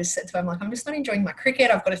coach. But I just said to her, I'm just not enjoying my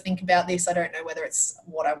cricket. I've got to think about this. I don't know whether it's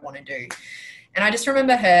what I want to do. And I just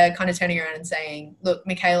remember her kind of turning around and saying, look,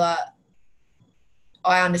 Michaela,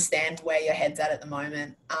 I understand where your head's at the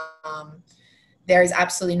moment. There is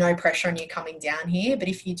absolutely no pressure on you coming down here. But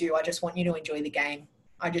if you do, I just want you to enjoy the game.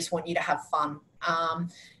 I just want you to have fun.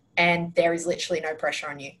 And there is literally no pressure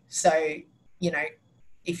on you. So,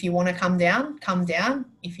 if you want to come down, come down.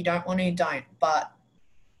 If you don't want to, don't. But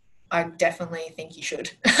I definitely think you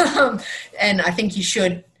should. And I think you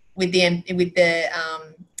should with the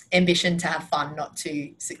ambition to have fun, not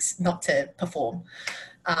to perform.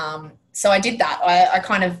 So I did that. I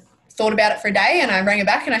kind of thought about it for a day and I rang her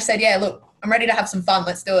back and I said, yeah, look, I'm ready to have some fun.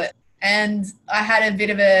 Let's do it. And I had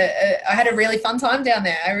I had a really fun time down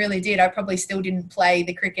there. I really did. I probably still didn't play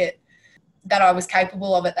the cricket that I was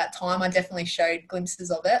capable of at that time. I definitely showed glimpses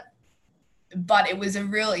of it. But it was a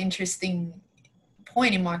real interesting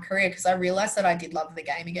point in my career because I realised that I did love the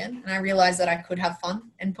game again. And I realised that I could have fun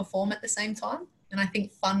and perform at the same time. And I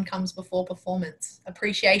think fun comes before performance.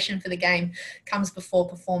 Appreciation for the game comes before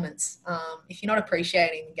performance. If you're not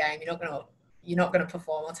appreciating the game, you're not gonna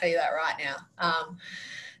perform. I'll tell you that right now.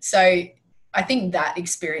 So I think that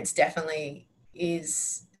experience definitely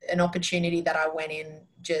is an opportunity that I went in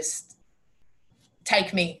just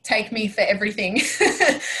take me for everything.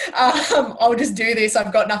 I'll just do this.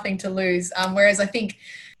 I've got nothing to lose. Whereas I think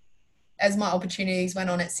as my opportunities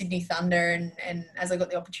went on at Sydney Thunder and as I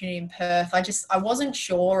got the opportunity in Perth, I wasn't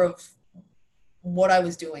sure of what I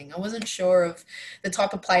was doing. I wasn't sure of the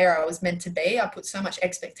type of player I was meant to be. I put so much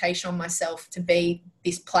expectation on myself to be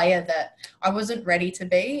this player that I wasn't ready to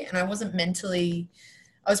be. And I wasn't mentally,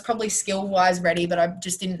 I was probably skill-wise ready, but I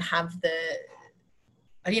just didn't have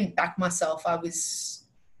I didn't back myself. I was,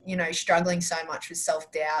 struggling so much with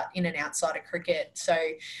self-doubt in and outside of cricket. So,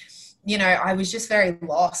 I was just very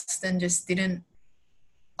lost and just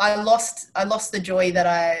I lost the joy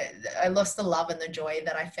I lost the love and the joy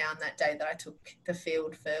that I found that day that I took the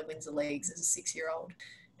field for Windsor Leagues as a 6-year-old.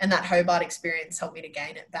 And that Hobart experience helped me to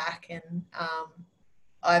gain it back. And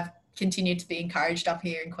I've continued to be encouraged up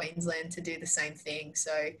here in Queensland to do the same thing.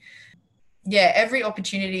 So, yeah, every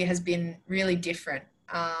opportunity has been really different.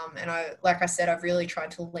 And like I said, I've really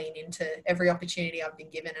tried to lean into every opportunity I've been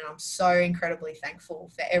given. And I'm so incredibly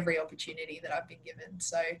thankful for every opportunity that I've been given.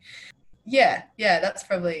 So yeah, that's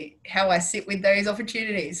probably how I sit with those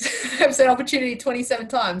opportunities. I've said opportunity 27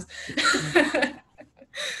 times.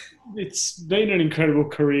 It's been an incredible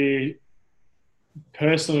career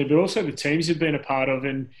personally, but also the teams you've been a part of.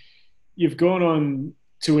 And you've gone on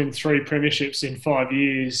to win 3 premierships in 5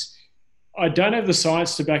 years. I don't have the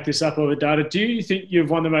science to back this up or the data. Do you think you've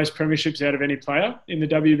won the most premierships out of any player in the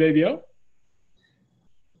WBBL?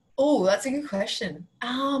 Oh, that's a good question.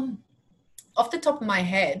 Off the top of my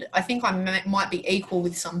head, I think I might be equal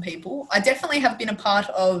with some people. I definitely have been a part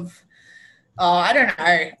of, I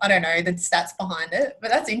don't know the stats behind it,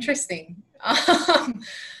 but that's interesting.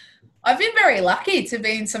 I've been very lucky to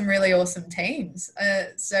be in some really awesome teams.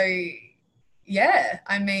 So, yeah,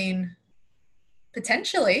 I mean,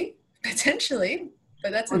 potentially,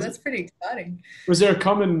 but that's pretty exciting. Was there a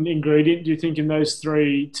common ingredient, do you think, in those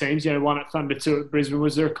 3 teams? One at Thunder, 2 at Brisbane.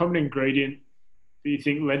 Was there a common ingredient that you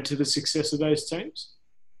think led to the success of those teams?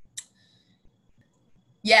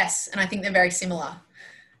 Yes, and I think they're very similar.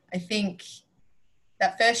 I think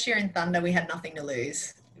that first year in Thunder, we had nothing to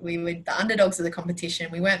lose. We were the underdogs of the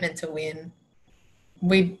competition. We weren't meant to win.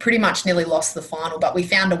 We pretty much nearly lost the final, but we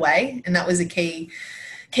found a way, and that was a key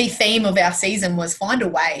theme of our season, was find a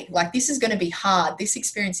way. Like, this is going to be hard. This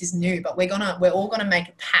experience is new, but we're all gonna make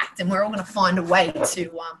a pact, and we're all gonna find a way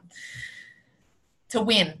to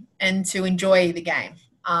win and to enjoy the game.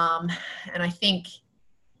 And I think,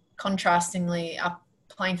 contrastingly, up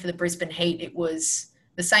playing for the Brisbane Heat, it was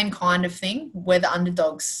the same kind of thing. We're the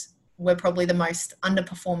underdogs. We're probably the most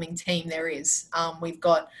underperforming team there is. We've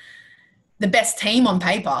got the best team on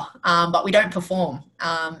paper, but we don't perform.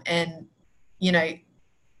 And, you know,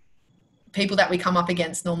 people that we come up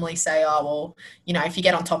against normally say, oh, well, you know, if you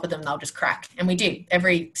get on top of them, they'll just crack. And we did.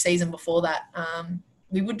 Every season before that,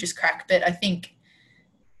 we would just crack. But I think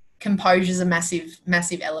composure is a massive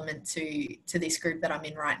element to this group that I'm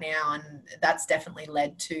in right now, and that's definitely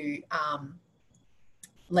led to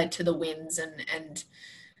the wins and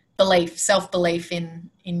belief, self-belief in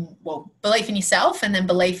belief in yourself, and then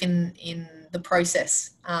belief in the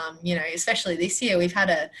process. You know, especially this year, we're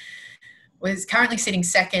currently sitting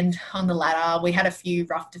second on the ladder. We had a few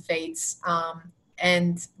rough defeats,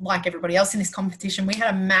 and like everybody else in this competition, we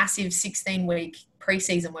had a massive 16-week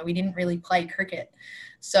preseason where we didn't really play cricket.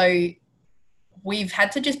 So we've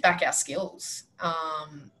had to just back our skills.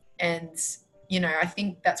 And, you know, I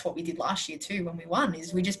think that's what we did last year too when we won,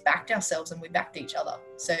 is we just backed ourselves and we backed each other.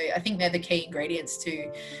 So I think they're the key ingredients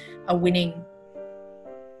to a winning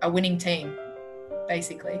team,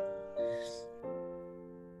 basically.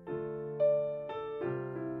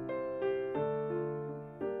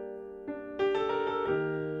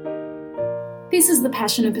 This is the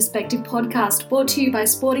Passion and Perspective podcast, brought to you by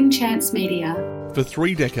Sporting Chance Media. For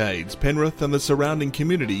 3 decades, Penrith and the surrounding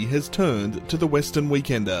community has turned to the Western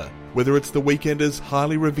Weekender. Whether it's the Weekender's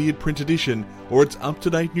highly revered print edition or its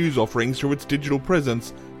up-to-date news offerings through its digital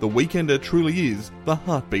presence, the Weekender truly is the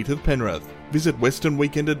heartbeat of Penrith. Visit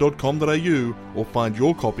westernweekender.com.au or find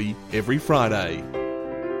your copy every Friday.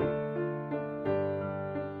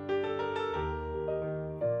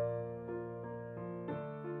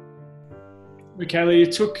 Michaela,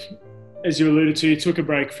 as you alluded to, you took a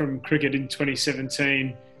break from cricket in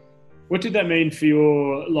 2017. What did that mean for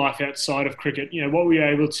your life outside of cricket? You know, what were you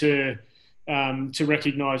able to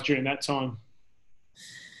recognise during that time?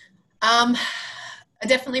 I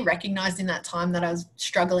definitely recognised in that time that I was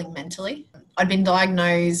struggling mentally. I'd been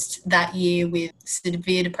diagnosed that year with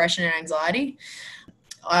severe depression and anxiety.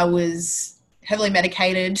 I was heavily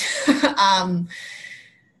medicated.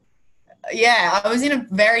 I was in a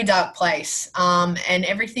very dark place, and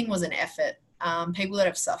everything was an effort. People that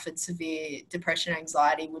have suffered severe depression and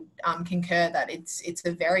anxiety would concur that it's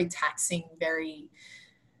a very taxing, very,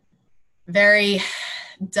 very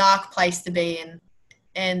dark place to be in.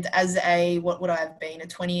 And as what would I have been, a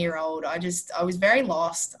 20-year-old, I was very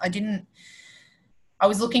lost. I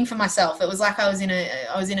was looking for myself. It was like I was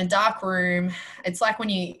in a dark room. It's like when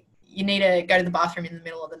you need to go to the bathroom in the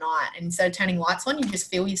middle of the night, and instead of turning lights on, you just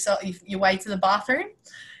feel your way to the bathroom.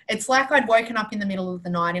 It's like I'd woken up in the middle of the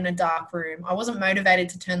night in a dark room. I wasn't motivated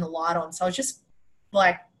to turn the light on. So I was just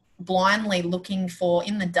like blindly looking for,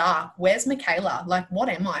 in the dark, where's Michaela? Like, what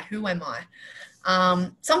am I? Who am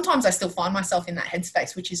I? Sometimes I still find myself in that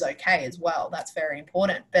headspace, which is okay as well. That's very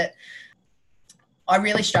important. But I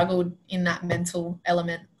really struggled in that mental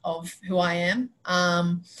element of who I am.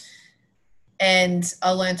 And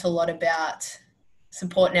I learned a lot about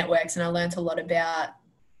support networks, and I learned a lot about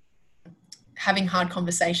having hard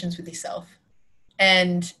conversations with yourself.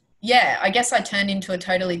 And yeah, I guess I turned into a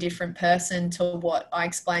totally different person to what I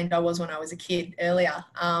explained I was when I was a kid earlier.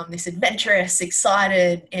 This adventurous,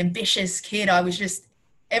 excited, ambitious kid. I was just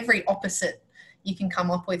every opposite you can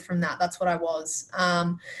come up with from that. That's what I was.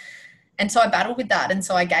 And so I battled with that. And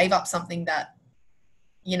so I gave up something that,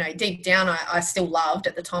 you know, deep down I still loved.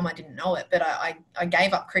 At the time I didn't know it, but I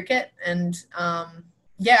gave up cricket, and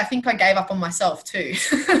I think I gave up on myself too.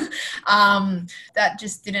 That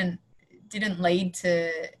just didn't lead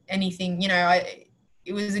to anything. You know,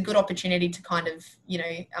 it was a good opportunity to kind of, you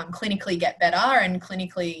know, clinically get better and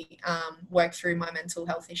clinically work through my mental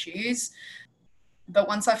health issues. But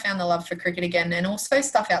once I found the love for cricket again, and also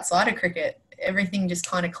stuff outside of cricket, everything just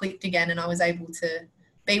kind of clicked again, and I was able to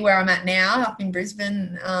be where I'm at now, up in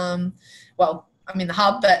Brisbane. I'm in the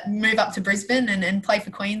hub, but move up to Brisbane and play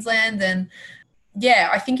for Queensland. And yeah,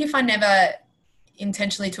 I think if I never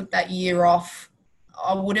intentionally took that year off,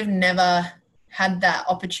 I would have never had that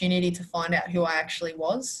opportunity to find out who I actually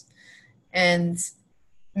was. And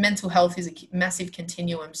mental health is a massive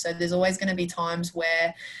continuum. So there's always going to be times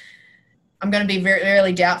where I'm going to be very,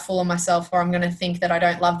 really doubtful of myself, or I'm going to think that I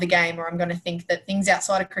don't love the game, or I'm going to think that things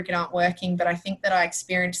outside of cricket aren't working. But I think that I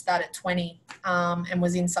experienced that at 20 and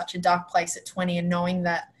was in such a dark place at 20, and knowing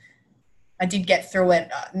that I did get through it,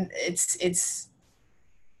 it's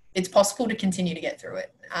possible to continue to get through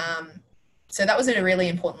it. So that was a really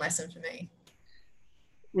important lesson for me.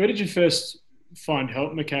 Where did you first find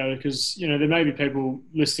help, Michaela? Because, you know, there may be people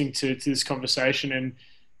listening to this conversation and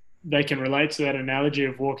they can relate to that analogy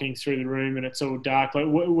of walking through the room and it's all dark. Like,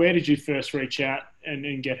 where did you first reach out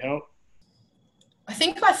and get help? I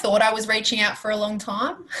think I thought I was reaching out for a long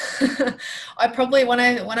time. I probably, when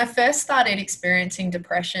I first started experiencing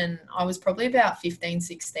depression, I was probably about 15,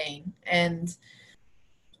 16. And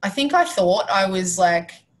I think I thought I was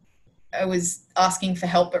asking for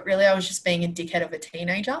help, but really I was just being a dickhead of a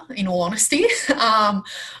teenager, in all honesty. I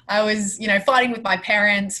was, you know, fighting with my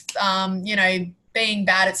parents, you know, being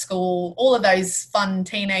bad at school, all of those fun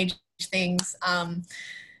teenage things.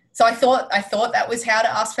 So I thought that was how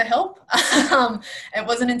to ask for help. It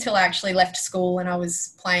wasn't until I actually left school and I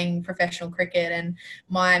was playing professional cricket and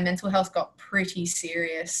my mental health got pretty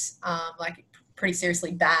serious, like pretty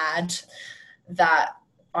seriously bad, that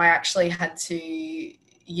I actually had to,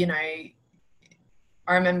 you know, I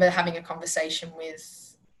remember having a conversation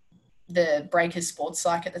with the Breakers sports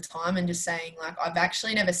psych at the time and just saying, like, I've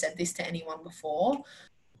actually never said this to anyone before.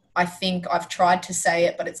 I think I've tried to say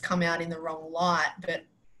it, but it's come out in the wrong light. But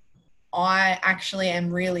I actually am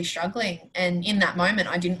really struggling. And in that moment,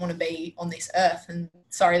 I didn't want to be on this earth. And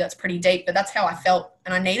sorry, that's pretty deep, but that's how I felt.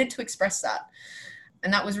 And I needed to express that.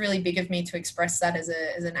 And that was really big of me to express that as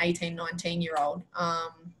an 18, 19-year-old.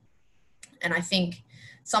 And I think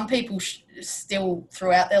some people still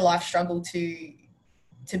throughout their life struggle to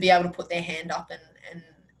be able to put their hand up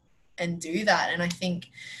and do that. And I think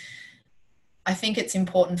it's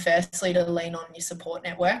important, firstly, to lean on your support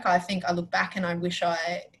network. I think I look back and I wish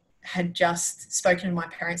I had just spoken to my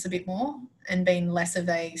parents a bit more and been less of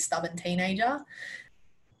a stubborn teenager.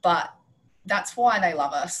 But that's why they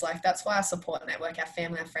love us. Like, that's why our support network, our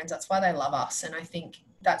family, our friends, that's why they love us. And I think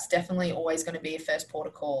that's definitely always going to be a first port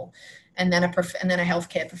of call. And then a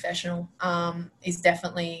healthcare professional is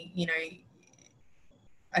definitely, you know,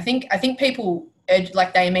 I think people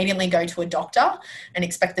they immediately go to a doctor and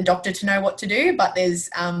expect the doctor to know what to do. But there's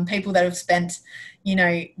people that have spent, you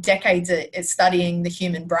know, decades at studying the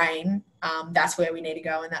human brain. That's where we need to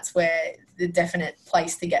go. And that's where the definite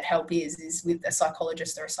place to get help is with a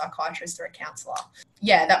psychologist or a psychiatrist or a counsellor.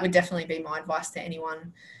 Yeah, that would definitely be my advice to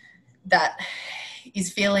anyone that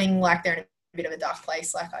is feeling like they're in a bit of a dark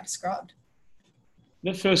place like I described.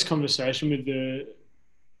 That first conversation with the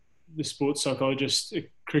sports psychologist at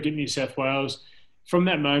Cricket New South Wales, from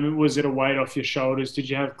that moment, was it a weight off your shoulders? Did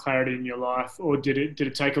you have clarity in your life, or did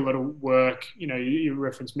it take a lot of work? You know, you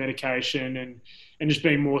referenced medication and just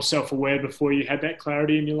being more self-aware before you had that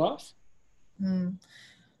clarity in your life? I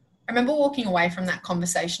remember walking away from that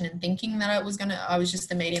conversation and thinking that I was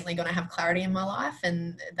just immediately going to have clarity in my life.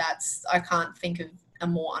 And I can't think of a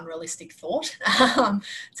more unrealistic thought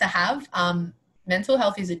to have. Mental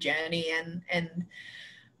health is a journey, and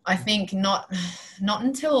I think not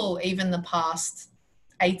until even the past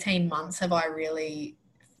 18 months have I really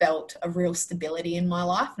felt a real stability in my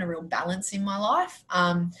life and a real balance in my life.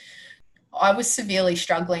 I was severely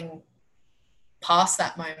struggling past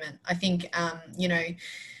that moment. I think, you know,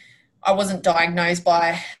 I wasn't diagnosed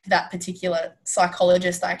by that particular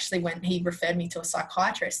psychologist. He referred me to a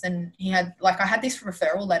psychiatrist, and I had this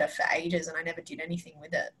referral letter for ages and I never did anything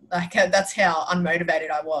with it. Like, that's how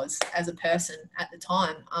unmotivated I was as a person at the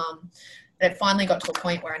time. It finally got to a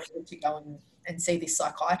point where I needed to go and see this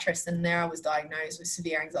psychiatrist, and there I was diagnosed with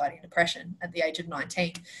severe anxiety and depression at the age of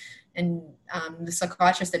 19. And the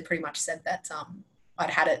psychiatrist had pretty much said that I'd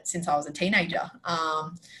had it since I was a teenager.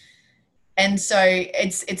 And so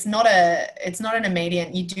it's not an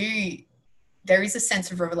immediate, there is a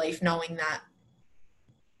sense of relief knowing that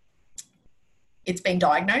it's been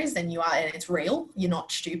diagnosed and it's real, you're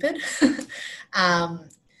not stupid.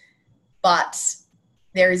 But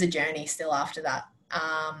there is a journey still after that.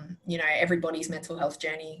 You know, everybody's mental health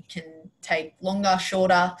journey can take longer,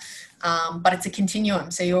 shorter, but it's a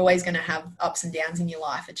continuum. So you're always going to have ups and downs in your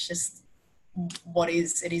life. It's just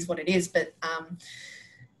it is what it is. But,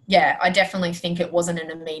 yeah, I definitely think it wasn't an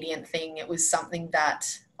immediate thing. It was something that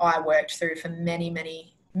I worked through for many,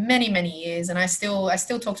 many, many, many years. And I still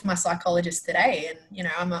talk to my psychologist today. And, you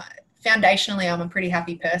know, foundationally, I'm a pretty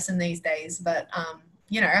happy person these days. But,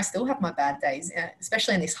 you know, I still have my bad days,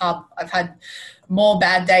 especially in this hub. I've had more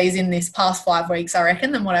bad days in this past 5 weeks, I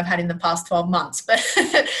reckon, than what I've had in the past 12 months. But,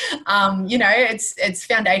 you know, it's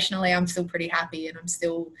foundationally, I'm still pretty happy and I'm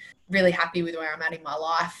still really happy with where I'm at in my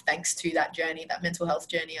life, thanks to that journey, that mental health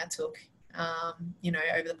journey I took,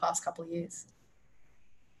 over the past couple of years.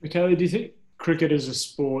 Michaela, do you think cricket as a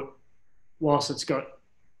sport, whilst it's got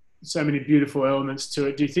so many beautiful elements to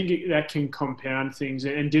it, do you think that can compound things?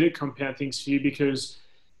 And did it compound things for you? Because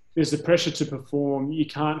there's the pressure to perform. You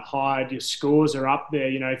can't hide. Your scores are up there.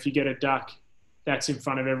 If you get a duck, that's in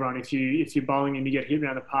front of everyone. If you're bowling and you get hit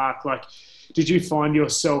around the park, like, did you find your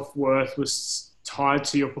self-worth was tied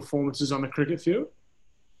to your performances on the cricket field?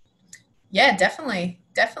 Yeah, definitely.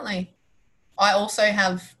 I also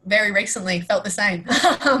have very recently felt the same.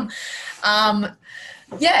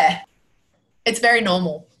 Yeah, it's very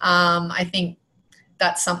normal. I think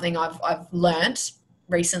that's something I've learnt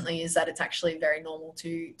recently, is that it's actually very normal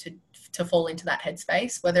to fall into that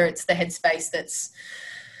headspace, whether it's the headspace that's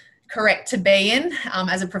correct to be in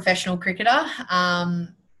as a professional cricketer. I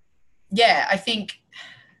think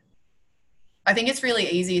it's really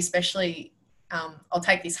easy, especially I'll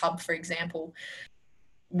take this hub for example.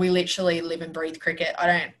 We literally live and breathe cricket.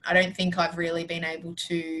 I don't think I've really been able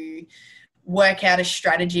to work out a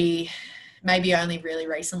strategy, maybe only really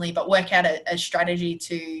recently, but work out a strategy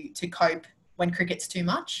to cope when cricket's too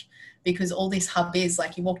much, because all this hub is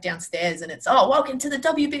like, you walk downstairs and it's, oh, welcome to the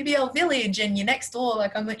WBBL village, and you're next door.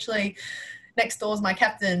 Like, I'm literally next door is my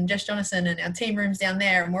captain, Jess Jonathan, and our team room's down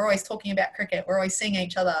there, and we're always talking about cricket. We're always seeing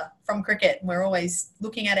each other from cricket, and we're always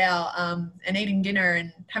looking at our and eating dinner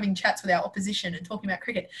and having chats with our opposition and talking about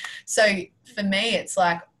cricket. So for me, it's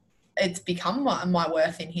like, it's become my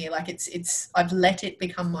worth in here. Like, I've let it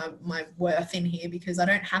become my worth in here, because I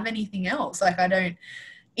don't have anything else. Like,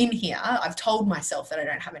 in here, I've told myself that I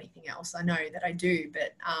don't have anything else. I know that I do,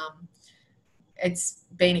 but it's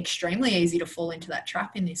been extremely easy to fall into that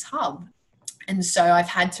trap in this hub. And so I've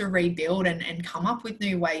had to rebuild and come up with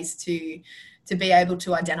new ways to be able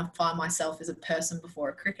to identify myself as a person before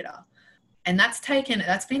a cricketer. And that's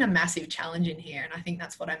been a massive challenge in here. And I think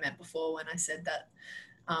that's what I meant before when I said that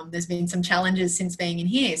there's been some challenges since being in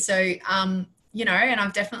here. So, and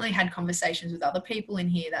I've definitely had conversations with other people in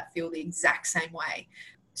here that feel the exact same way.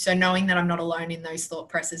 So knowing that I'm not alone in those thought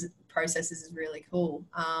processes is really cool.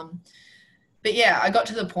 But yeah, I got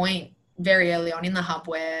to the point very early on in the hub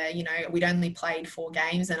where, we'd only played 4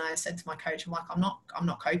 games, and I said to my coach, I'm like, I'm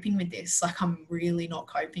not coping with this. Like, I'm really not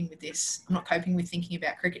coping with this. I'm not coping with thinking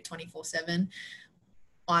about cricket 24/7.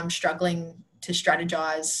 I'm struggling to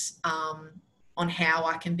strategize on how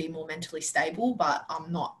I can be more mentally stable, but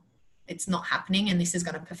it's not happening, and this is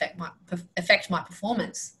going to affect my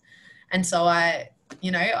performance. And so I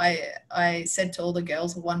said to all the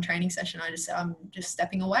girls of one training session, I just said, I'm just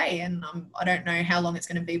stepping away, and I don't know how long it's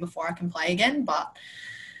going to be before I can play again, but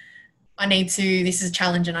this is a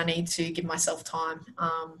challenge, and I need to give myself time.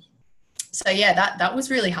 So yeah, that was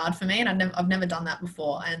really hard for me, and I've never done that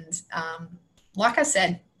before. And like I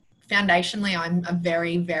said, foundationally, I'm a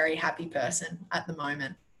very, very happy person at the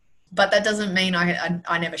moment, but that doesn't mean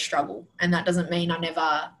I never struggle, and that doesn't mean I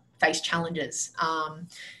never face challenges.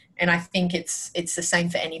 And I think it's the same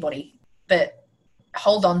for anybody. But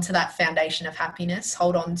hold on to that foundation of happiness.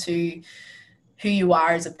 Hold on to who you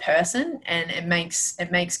are as a person, and it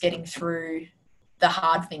makes getting through the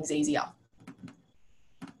hard things easier.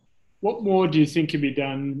 What more do you think can be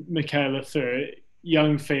done, Michaela, for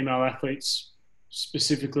young female athletes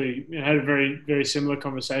specifically? I had a very, very similar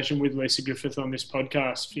conversation with Lisa Griffith on this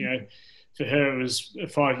podcast. For her, it was a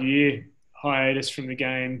 5-year hiatus from the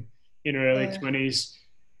game in her early 20s.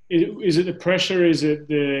 Is it the pressure? Is it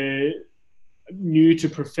the new to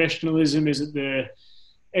professionalism? Is it the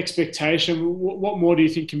expectation? What more do you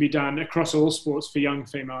think can be done across all sports for young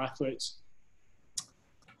female athletes?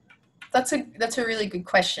 That's a really good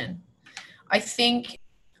question. I think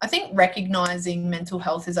recognizing mental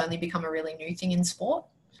health has only become a really new thing in sport.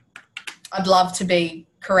 I'd love to be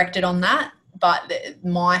corrected on that, but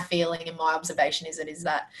my feeling and my observation is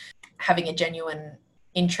that having a genuine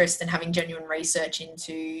interest and having genuine research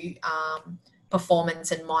into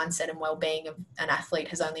performance and mindset and well-being of an athlete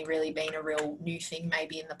has only really been a real new thing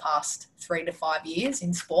maybe in the past 3 to 5 years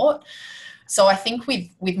in sport. So I think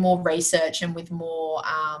with more research and with more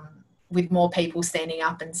people standing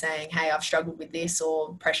up and saying, hey, I've struggled with this,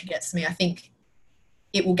 or pressure gets to me, I think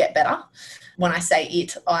it will get better. When I say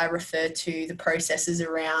it, I refer to the processes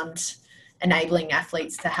around enabling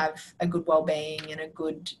athletes to have a good well-being and a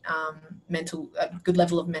good good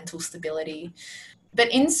level of mental stability.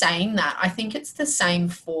 But in saying that, I think it's the same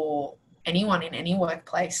for anyone in any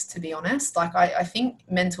workplace, to be honest. Like, I think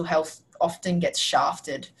mental health often gets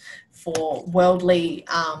shafted for worldly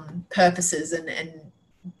purposes and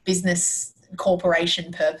business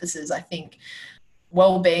corporation purposes. I think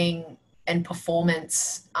well-being and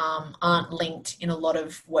performance aren't linked in a lot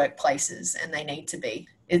of workplaces, and they need to be.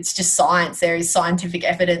 It's just science. There is scientific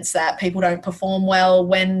evidence that people don't perform well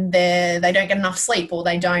when they don't get enough sleep, or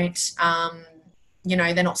they don't,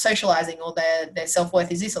 they're not socializing, or their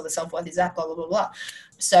self-worth is this or their self-worth is that, blah, blah, blah, blah.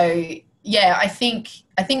 So yeah, I think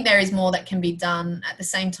there is more that can be done. At the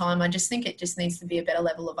same time, I just think it just needs to be a better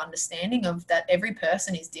level of understanding of that every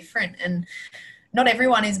person is different, and not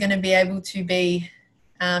everyone is going to be able to be,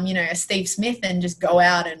 a Steve Smith and just go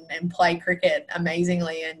out and play cricket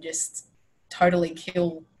amazingly and just totally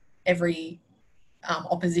kill every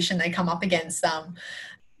opposition they come up against.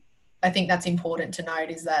 I think that's important to note,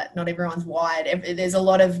 is that not everyone's wired. There's a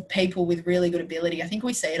lot of people with really good ability. I think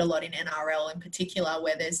we see it a lot in NRL in particular,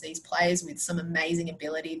 where there's these players with some amazing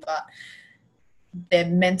ability, but their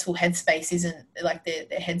mental headspace isn't, like their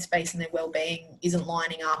headspace and their well-being isn't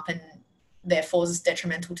lining up, and therefore is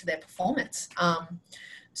detrimental to their performance.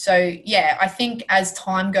 So yeah, I think as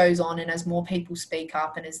time goes on and as more people speak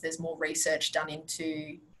up and as there's more research done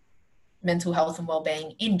into mental health and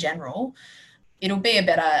well-being in general, it'll be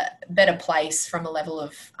a better place from a level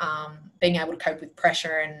of being able to cope with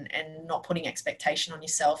pressure and not putting expectation on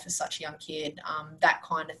yourself as such a young kid, that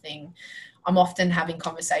kind of thing. I'm often having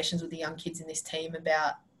conversations with the young kids in this team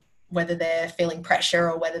about whether they're feeling pressure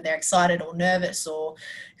or whether they're excited or nervous, or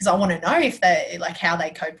because I want to know if they like how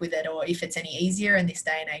they cope with it, or if it's any easier in this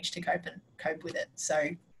day and age to cope with it. So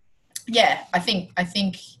yeah, I think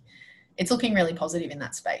it's looking really positive in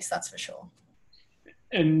that space, that's for sure.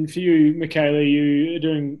 And for you, Michaela, you are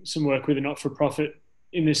doing some work with a not-for-profit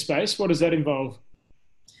in this space. What does that involve?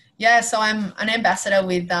 Yeah, so I'm an ambassador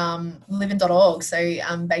with livin.org. So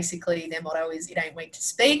basically their motto is "It ain't weak to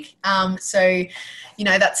speak." So,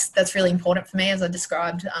 that's really important for me, as I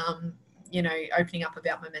described. Opening up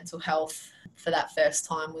about my mental health for that first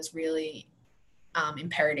time was really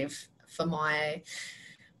imperative for my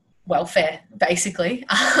welfare, basically.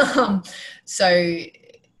 So,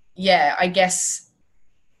 yeah, I guess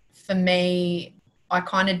for me, I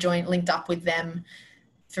kind of linked up with them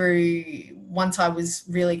through, once I was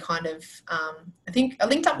really kind of, I think I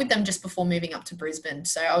linked up with them just before moving up to Brisbane.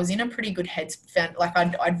 So I was in a pretty good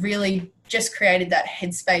I'd really just created that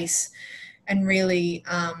headspace and really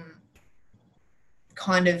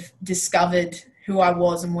kind of discovered who I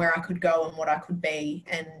was and where I could go and what I could be,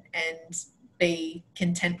 and be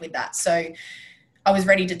content with that. So I was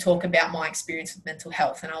ready to talk about my experience with mental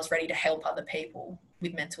health, and I was ready to help other people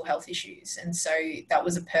with mental health issues. And so that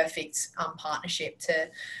was a perfect partnership to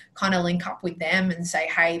kind of link up with them and say,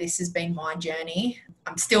 hey, this has been my journey.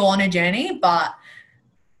 I'm still on a journey, but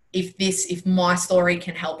if my story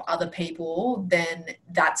can help other people, then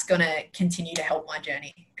that's going to continue to help my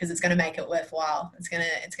journey, because it's going to make it worthwhile. It's going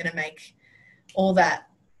to make all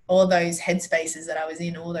those headspaces that I was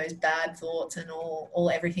in, all those bad thoughts and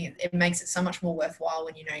all everything, it makes it so much more worthwhile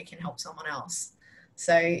when you can help someone else.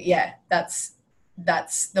 So yeah, that's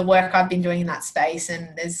the work I've been doing in that space,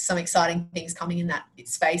 and there's some exciting things coming in that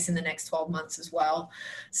space in the next 12 months as well.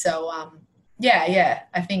 So yeah,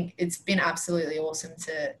 I think it's been absolutely awesome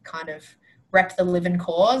to kind of rep the Livin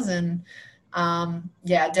cause, and I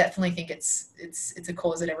definitely think it's a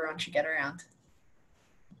cause that everyone should get around.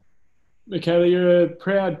 Michaela, you're a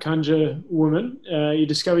proud Kunja woman. You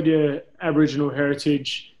discovered your Aboriginal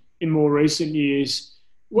heritage in more recent years.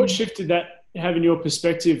 What shift did that have in your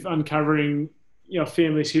perspective, uncovering your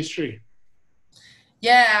family's history?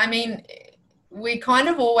 Yeah, I mean, we kind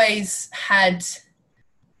of always had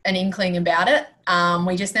an inkling about it.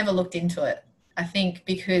 We just never looked into it. I think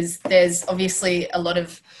because there's obviously a lot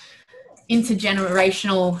of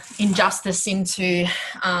intergenerational injustice into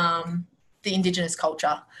the Indigenous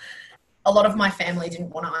culture. A lot of my family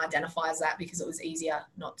didn't want to identify as that because it was easier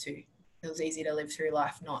not to. It was easier to live through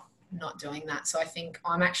life not doing that. So I think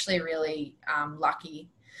I'm actually really lucky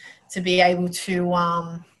to be able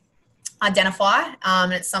to identify.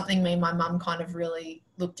 And it's something me and my mum kind of really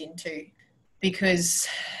looked into, because,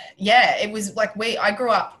 yeah, it was like I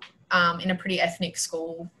grew up in a pretty ethnic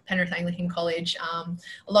school, Penrith Anglican College,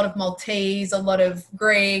 a lot of Maltese, a lot of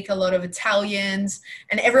Greek, a lot of Italians,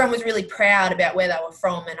 and everyone was really proud about where they were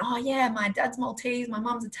from. And, oh yeah, my dad's Maltese, my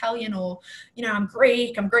mum's Italian, or, I'm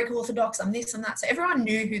Greek Orthodox, I'm this and that. So everyone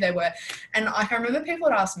knew who they were. And I can remember people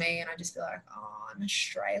would ask me, and I'd just be like, oh, I'm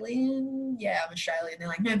Australian. Yeah, I'm Australian. They're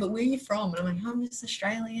like, no, but where are you from? And I'm like, I'm just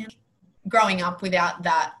Australian. Growing up without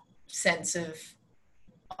that sense of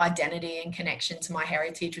identity and connection to my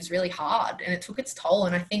heritage was really hard, and it took its toll.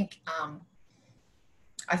 And I think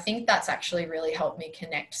that's actually really helped me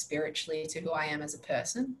connect spiritually to who I am as a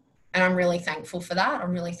person, and I'm really thankful for that.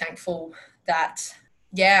 I'm really thankful that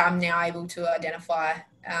I'm now able to identify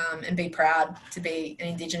and be proud to be an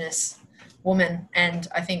Indigenous woman. And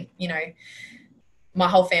I think, my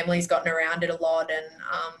whole family's gotten around it a lot.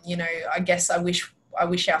 And, I guess I wish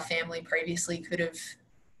our family previously could have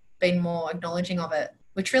been more acknowledging of it,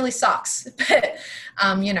 which really sucks. But,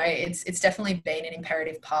 it's definitely been an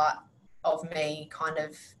imperative part of me kind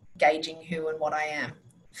of gauging who and what I am.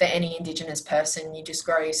 For any Indigenous person, you just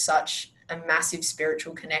grow such a massive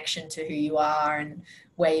spiritual connection to who you are and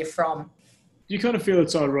where you're from. Do you kind of feel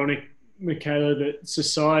it's ironic, Michaela, that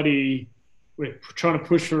society, we're trying to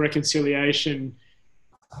push for reconciliation,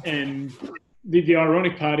 and the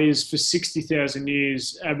ironic part is for 60,000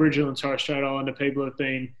 years, Aboriginal and Torres Strait Islander people have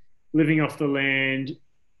been living off the land,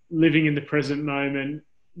 living in the present moment,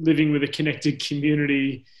 living with a connected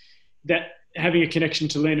community, that having a connection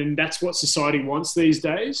to land, and that's what society wants these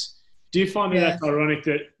days. Do you find that that's ironic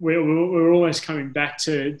that we're almost coming back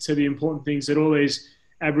to the important things that all these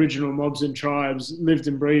Aboriginal mobs and tribes lived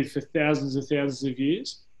and breathed for thousands and thousands of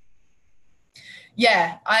years?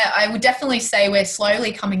 Yeah, I would definitely say we're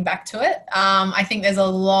slowly coming back to it. I think there's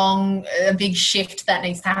a big shift that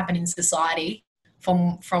needs to happen in society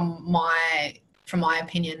from my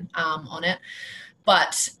opinion on it.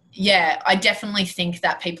 But yeah, I definitely think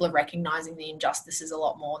that people are recognizing the injustices a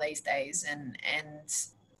lot more these days, and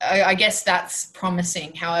I guess that's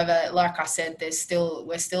promising. However, like I said, we're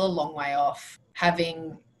still a long way off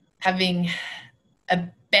having a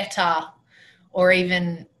better or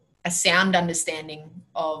even a sound understanding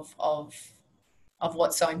of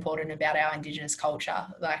what's so important about our Indigenous culture,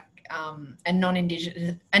 and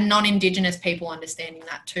non-Indigenous people understanding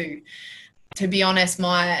that too. To be honest,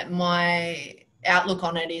 my outlook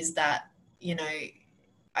on it is that,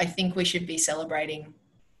 I think we should be celebrating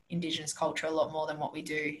Indigenous culture a lot more than what we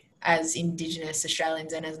do as Indigenous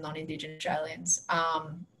Australians and as non-Indigenous Australians.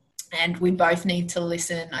 And we both need to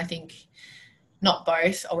listen. I think, not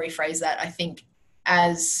both, I'll rephrase that. I think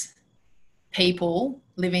as people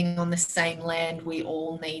living on the same land, we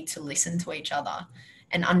all need to listen to each other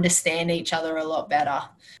and understand each other a lot better.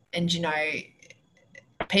 And,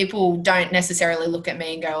 people don't necessarily look at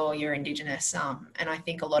me and go, oh, you're Indigenous. And I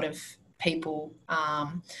think a lot of people,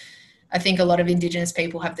 Indigenous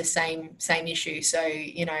people have the same issue. So,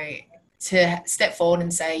 to step forward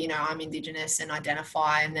and say, I'm Indigenous and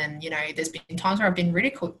identify. And then, there's been times where I've been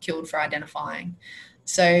ridiculed for identifying.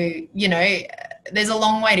 So, there's a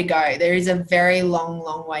long way to go. There is a very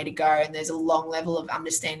long way to go. And there's a long level of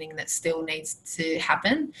understanding that still needs to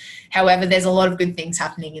happen. However, there's a lot of good things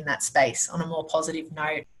happening in that space on a more positive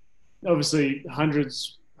note. Obviously,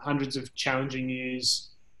 hundreds of challenging years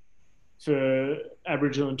for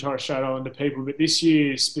Aboriginal and Torres Strait Islander people. But this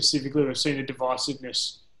year specifically, we've seen a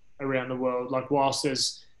divisiveness around the world. Like, whilst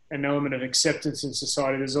there's an element of acceptance in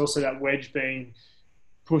society, there's also that wedge being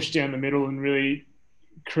pushed down the middle and really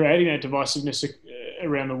creating that divisiveness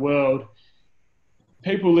around the world.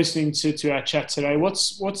 People listening to our chat today,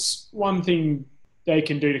 what's one thing they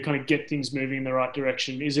can do to kind of get things moving in the right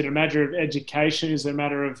direction? Is it a matter of education? Is it a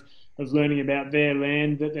matter of learning about their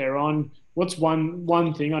land that they're on? What's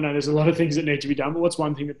one thing? I know there's a lot of things that need to be done, but what's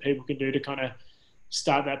one thing that people can do to kind of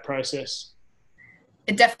start that process?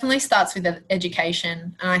 It definitely starts with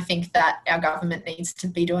education, and I think that our government needs to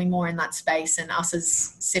be doing more in that space, and us as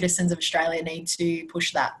citizens of Australia need to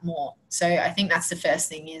push that more. So I think that's the first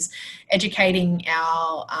thing, is educating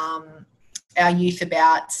our youth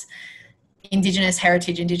about Indigenous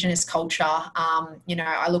heritage, Indigenous culture.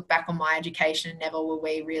 I look back on my education, and never were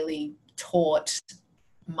we really taught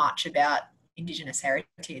much about Indigenous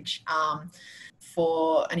heritage.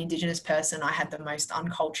 For an Indigenous person, I had the most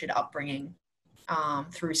uncultured upbringing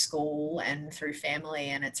through school and through family,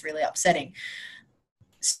 and it's really upsetting.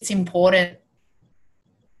 It's important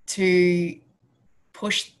to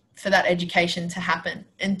push for that education to happen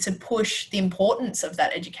and to push the importance of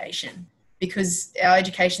that education, because our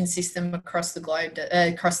education system across the globe,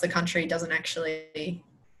 across the country, doesn't actually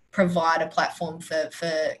provide a platform for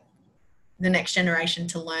the next generation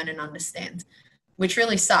to learn and understand, which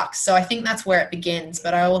really sucks. So I think that's where it begins.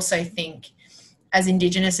 But I also think as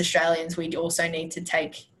Indigenous Australians, we also need to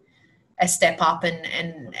take a step up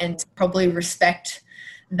and probably respect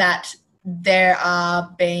that there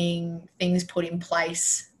are being things put in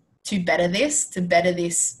place to better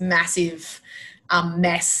this massive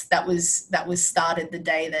mess that was started the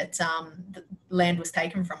day that the land was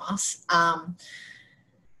taken from us.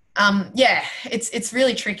 It's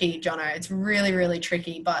really tricky, Jono. It's really, really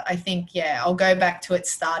tricky. But I think, I'll go back to it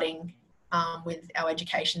starting with our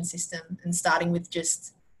education system, and starting with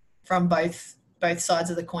just from both sides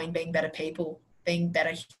of the coin, being better people, being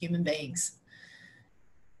better human beings.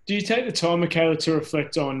 Do you take the time, Michaela, to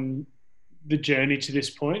reflect on the journey to this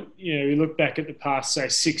point? You know, you look back at the past, say,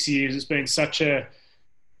 6 years, it's been such a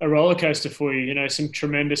roller coaster for you, you know, some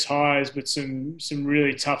tremendous highs, but some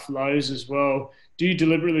really tough lows as well. Do you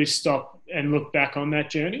deliberately stop and look back on that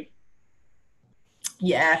journey?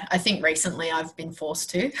 Yeah, I think recently I've been forced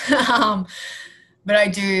to. But I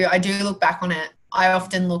do look back on it. I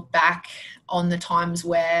often look back on the times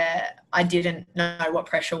where I didn't know what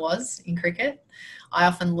pressure was in cricket. I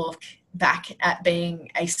often look back at being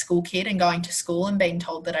a school kid and going to school and being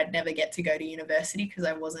told that I'd never get to go to university because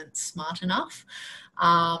I wasn't smart enough.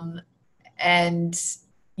 And,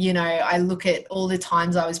 you know, I look at all the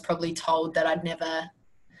times I was probably told that I'd never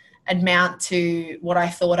amount to what I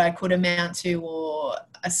thought I could amount to, or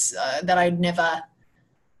that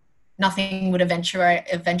nothing would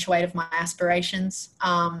eventuate of my aspirations.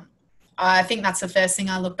 I think that's the first thing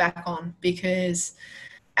I look back on, because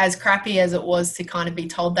as crappy as it was to kind of be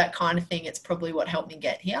told that kind of thing, it's probably what helped me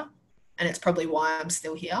get here, and it's probably why I'm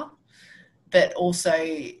still here. But also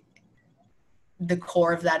the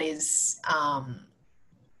core of that is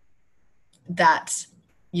that,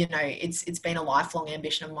 you know, it's been a lifelong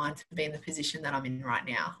ambition of mine to be in the position that I'm in right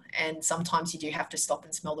now. And sometimes you do have to stop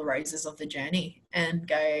and smell the roses of the journey and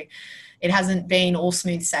go, it hasn't been all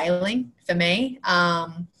smooth sailing for me.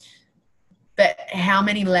 But how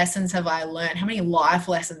many lessons have I learned? How many life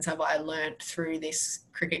lessons have I learned through this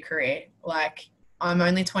cricket career? Like, I'm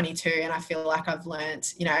only 22 and I feel like I've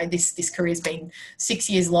learned, you know, this career's been 6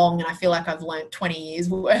 years long and I feel like I've learned 20 years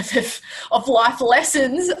worth of life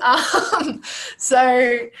lessons.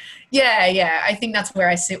 So yeah, I think that's where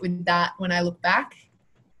I sit with that when I look back.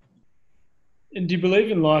 And do you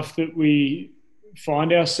believe in life that we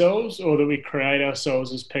find ourselves, or that we create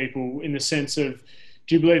ourselves as people, in the sense of,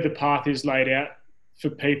 do you believe the path is laid out for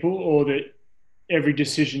people, or that every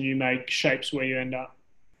decision you make shapes where you end up?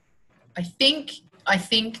 I think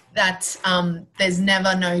that there's never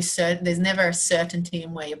a certainty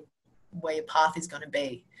in where your path is going to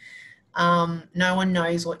be. No one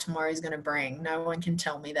knows what tomorrow is going to bring. No one can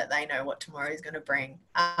tell me that they know what tomorrow is going to bring.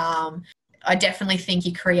 I definitely think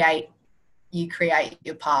you create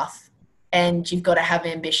your path, and you've got to have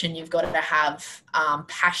ambition. You've got to have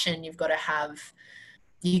passion. You've got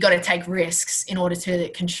to take risks in order to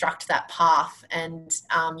construct that path. And,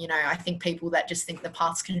 you know, I think people that just think the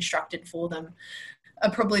path's constructed for them are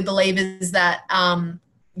probably believers that,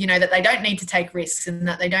 you know, that they don't need to take risks, and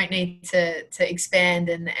that they don't need to expand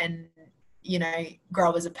and, you know,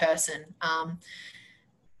 grow as a person.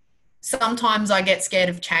 Sometimes I get scared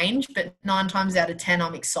of change, but 9 times out of 10,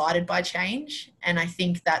 I'm excited by change. And I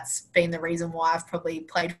think that's been the reason why I've probably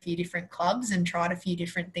played a few different clubs and tried a few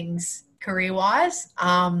different things career-wise.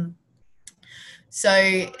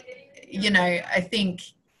 So, you know,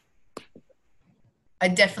 I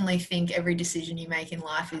definitely think every decision you make in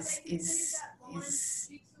life is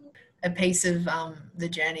a piece of the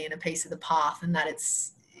journey and a piece of the path, and that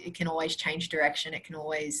it can always change direction. It can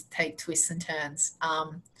always take twists and turns.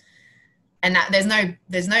 And that there's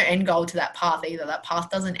no end goal to that path either. That path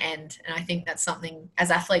doesn't end. And I think that's something as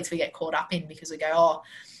athletes we get caught up in, because we go, oh,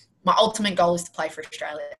 my ultimate goal is to play for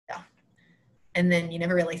Australia. And then you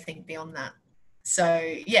never really think beyond that. So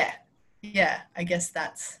yeah, I guess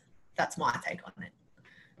that's my take on it.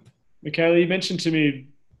 Michaela, you mentioned to me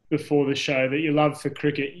before the show that your love for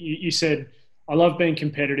cricket, you said, I love being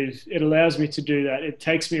competitive. It allows me to do that. It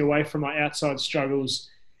takes me away from my outside struggles.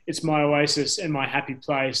 It's my oasis and my happy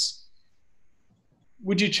place.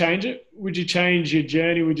 Would you change it? Would you change your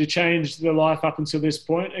journey? Would you change the life up until this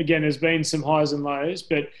point? Again, there's been some highs and lows,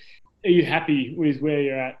 but are you happy with where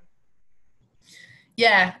you're at?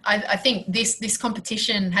 Yeah, I think this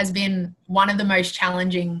competition has been one of the most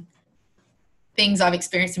challenging things I've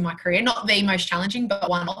experienced in my career. Not the most challenging, but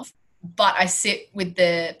one of. But I sit with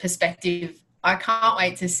the perspective, I can't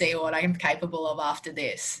wait to see what I'm capable of after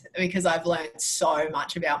this, because I've learned so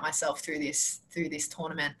much about myself through this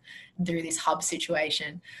tournament and through this hub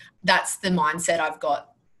situation. That's the mindset I've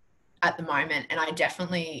got at the moment. And I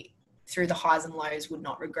definitely, through the highs and lows, would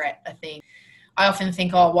not regret a thing. I often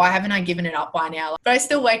think, oh, why haven't I given it up by now? But I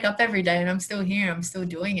still wake up every day and I'm still here. I'm still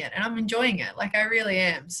doing it and I'm enjoying it. Like, I really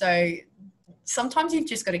am. So sometimes you've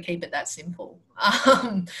just got to keep it that simple.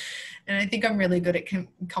 And I think I'm really good at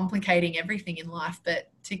complicating everything in life, but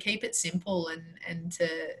to keep it simple and to,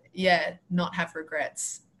 not have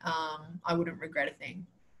regrets. I wouldn't regret a thing.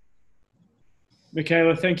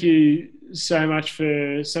 Michaela, thank you so much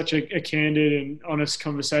for such a candid and honest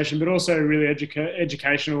conversation, but also a really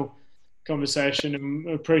educational conversation, and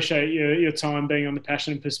appreciate your time being on the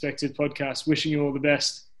Passion and Perspective podcast. Wishing you all the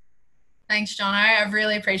best. Thanks, John. I've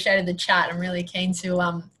really appreciated the chat. I'm really keen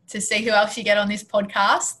to see who else you get on this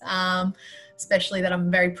podcast, especially that I'm a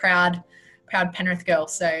very proud Penrith girl.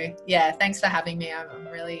 So, yeah, thanks for having me. I'm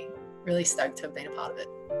really, really stoked to have been a part of it.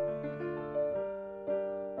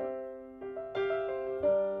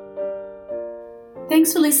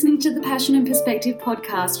 Thanks for listening to the Passion and Perspective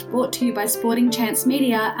podcast, brought to you by Sporting Chance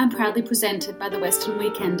Media and proudly presented by the Western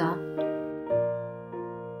Weekender.